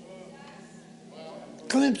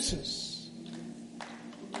 Glimpses.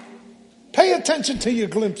 Pay attention to your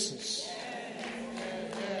glimpses.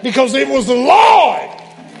 Because it was the Lord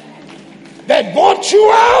that brought you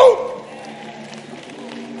out.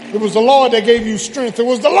 It was the Lord that gave you strength. It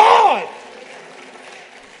was the Lord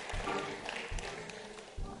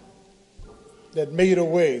that made a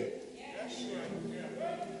way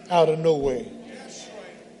out of no way.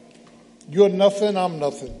 You're nothing, I'm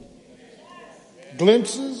nothing.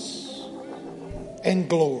 Glimpses and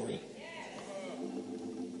glory.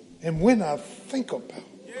 And when I think about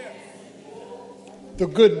the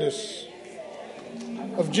goodness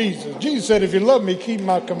of Jesus, Jesus said, if you love me, keep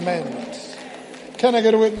my commandments. Can I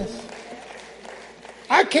get a witness?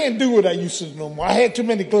 I can't do what I used to do no more. I had too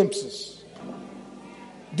many glimpses.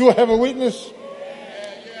 Do I have a witness?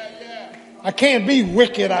 I can't be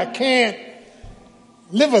wicked. I can't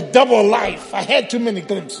live a double life. I had too many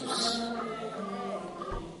glimpses.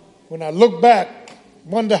 When I look back,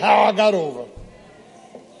 wonder how I got over.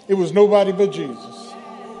 It was nobody but Jesus.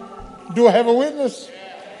 Do I have a witness?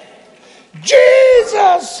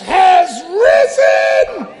 Jesus has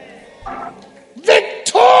risen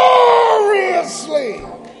victoriously.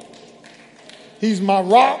 He's my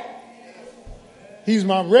rock. He's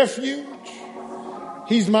my refuge.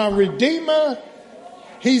 He's my redeemer.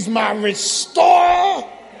 He's my restorer.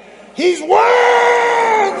 He's worthy.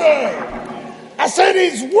 I said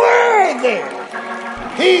he's worthy.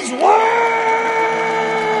 He's worthy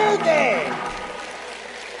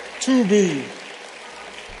to be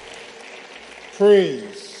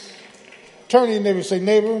praised. Turn to your neighbor and say,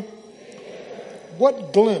 neighbor,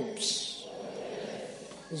 what glimpse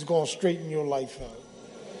is going to straighten your life out?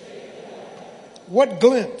 What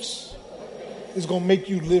glimpse is going to make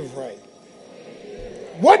you live right?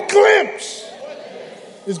 What glimpse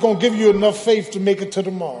is going to give you enough faith to make it to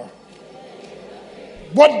tomorrow?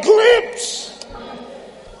 What glimpse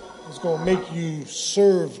is going to make you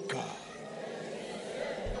serve God?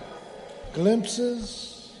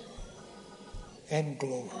 Glimpses and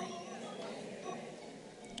glory.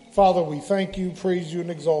 Father, we thank you, praise you, and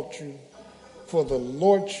exalt you for the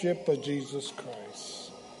lordship of Jesus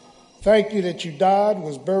Christ. Thank you that you died,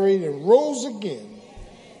 was buried, and rose again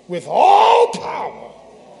with all power.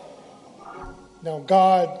 Now,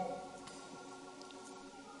 God,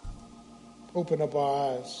 open up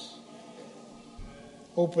our eyes,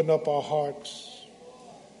 open up our hearts,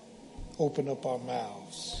 open up our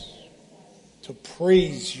mouths to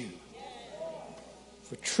praise you.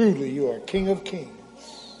 For truly you are King of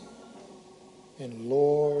Kings and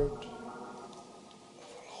Lord of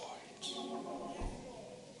Lords.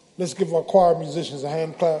 Let's give our choir musicians a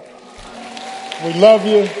hand clap. We love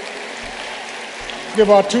you. Give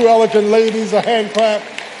our two elegant ladies a hand clap.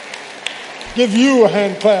 Give you a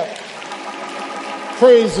hand clap.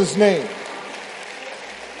 Praise his name.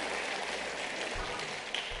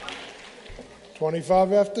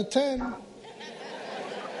 25 after 10.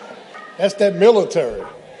 That's that military.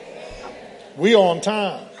 We on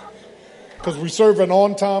time because we serve an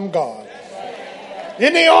on-time God.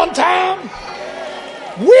 Isn't he on time?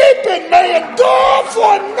 Weeping may endure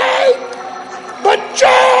for a night, but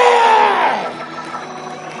joy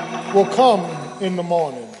will come in the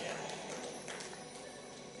morning.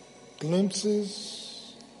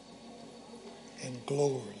 Glimpses and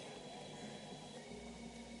glory.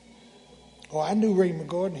 Oh, I knew Ray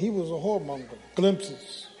McGordon. He was a whoremonger.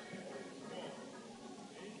 Glimpses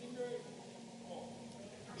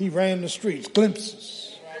He ran the streets,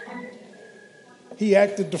 glimpses. He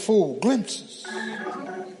acted the fool, glimpses.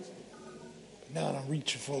 Now I'm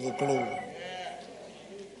reaching for the glory.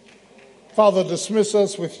 Father, dismiss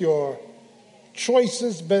us with your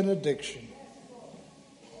choicest benediction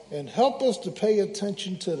and help us to pay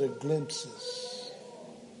attention to the glimpses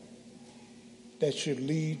that should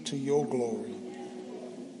lead to your glory.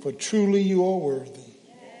 For truly you are worthy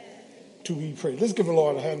to be praised. Let's give the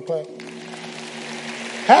Lord a hand clap.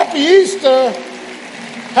 Happy Easter.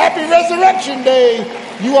 Happy Resurrection Day.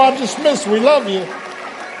 You are dismissed. We love you.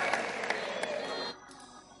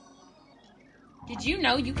 Did you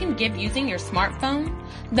know you can give using your smartphone?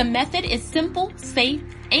 The method is simple, safe,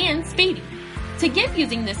 and speedy. To give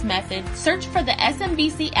using this method, search for the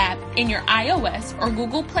SMBC app in your iOS or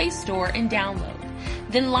Google Play Store and download.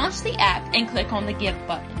 Then launch the app and click on the Give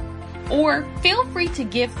button. Or feel free to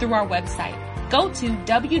give through our website. Go to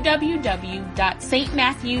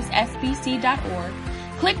www.stmatthewssbc.org,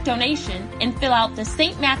 click Donation, and fill out the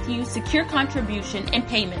St. Matthews Secure Contribution and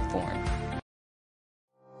Payment form.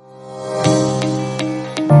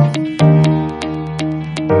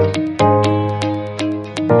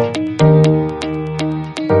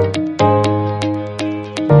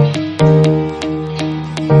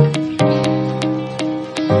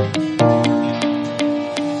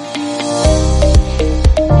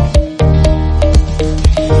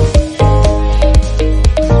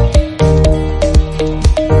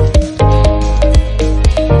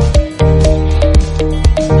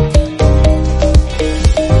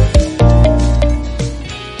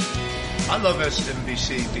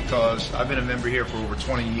 Because I've been a member here for over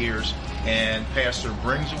 20 years, and Pastor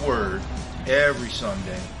brings a word every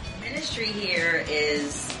Sunday. Ministry here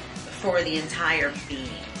is for the entire being.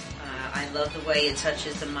 I love the way it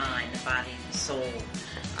touches the mind, the body, and the soul.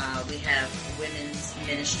 We have women's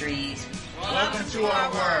ministries. Welcome to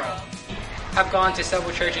our world. I've gone to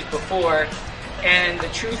several churches before, and the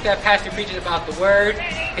truth that Pastor preaches about the word,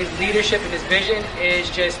 his leadership, and his vision is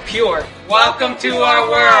just pure. Welcome to our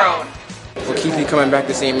world. We'll keep you coming back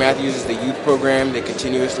to St. Matthews is the youth program that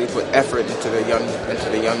continuously put effort into the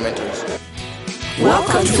young mentors.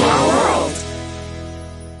 Welcome to our world.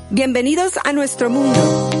 Bienvenidos a nuestro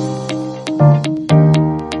mundo.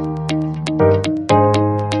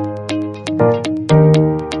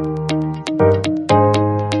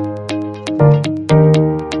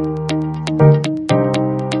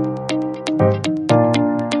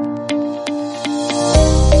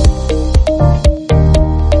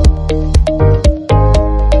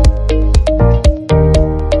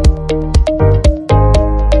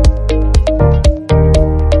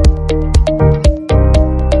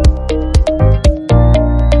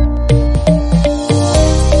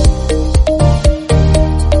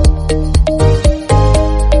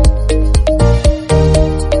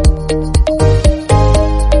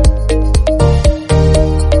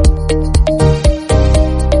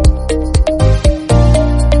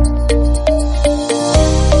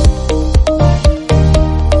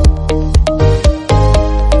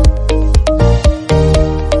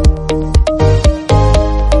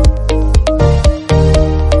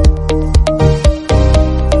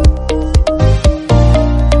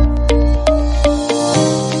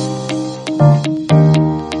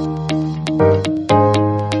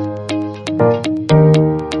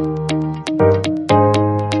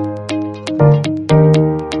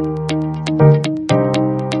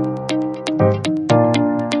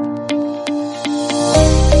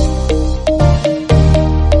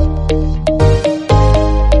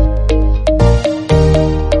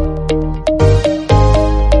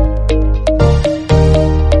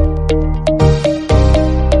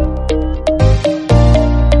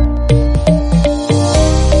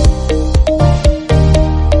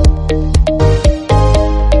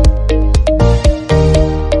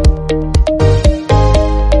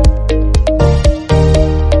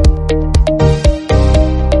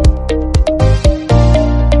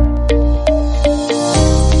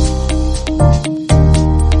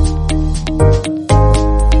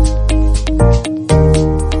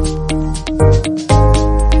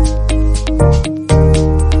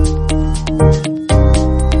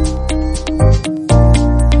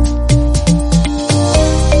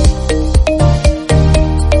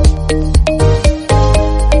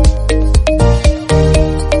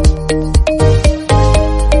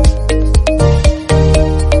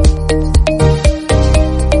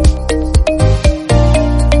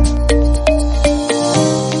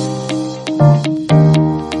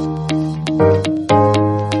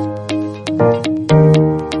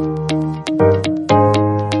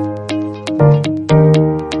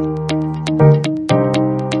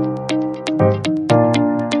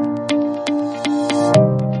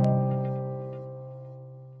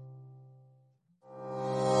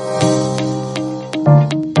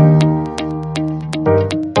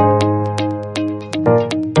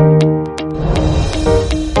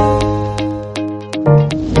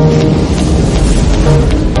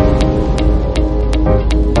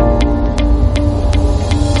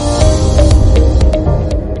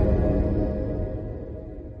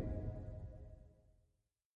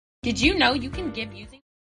 Did you know you can give using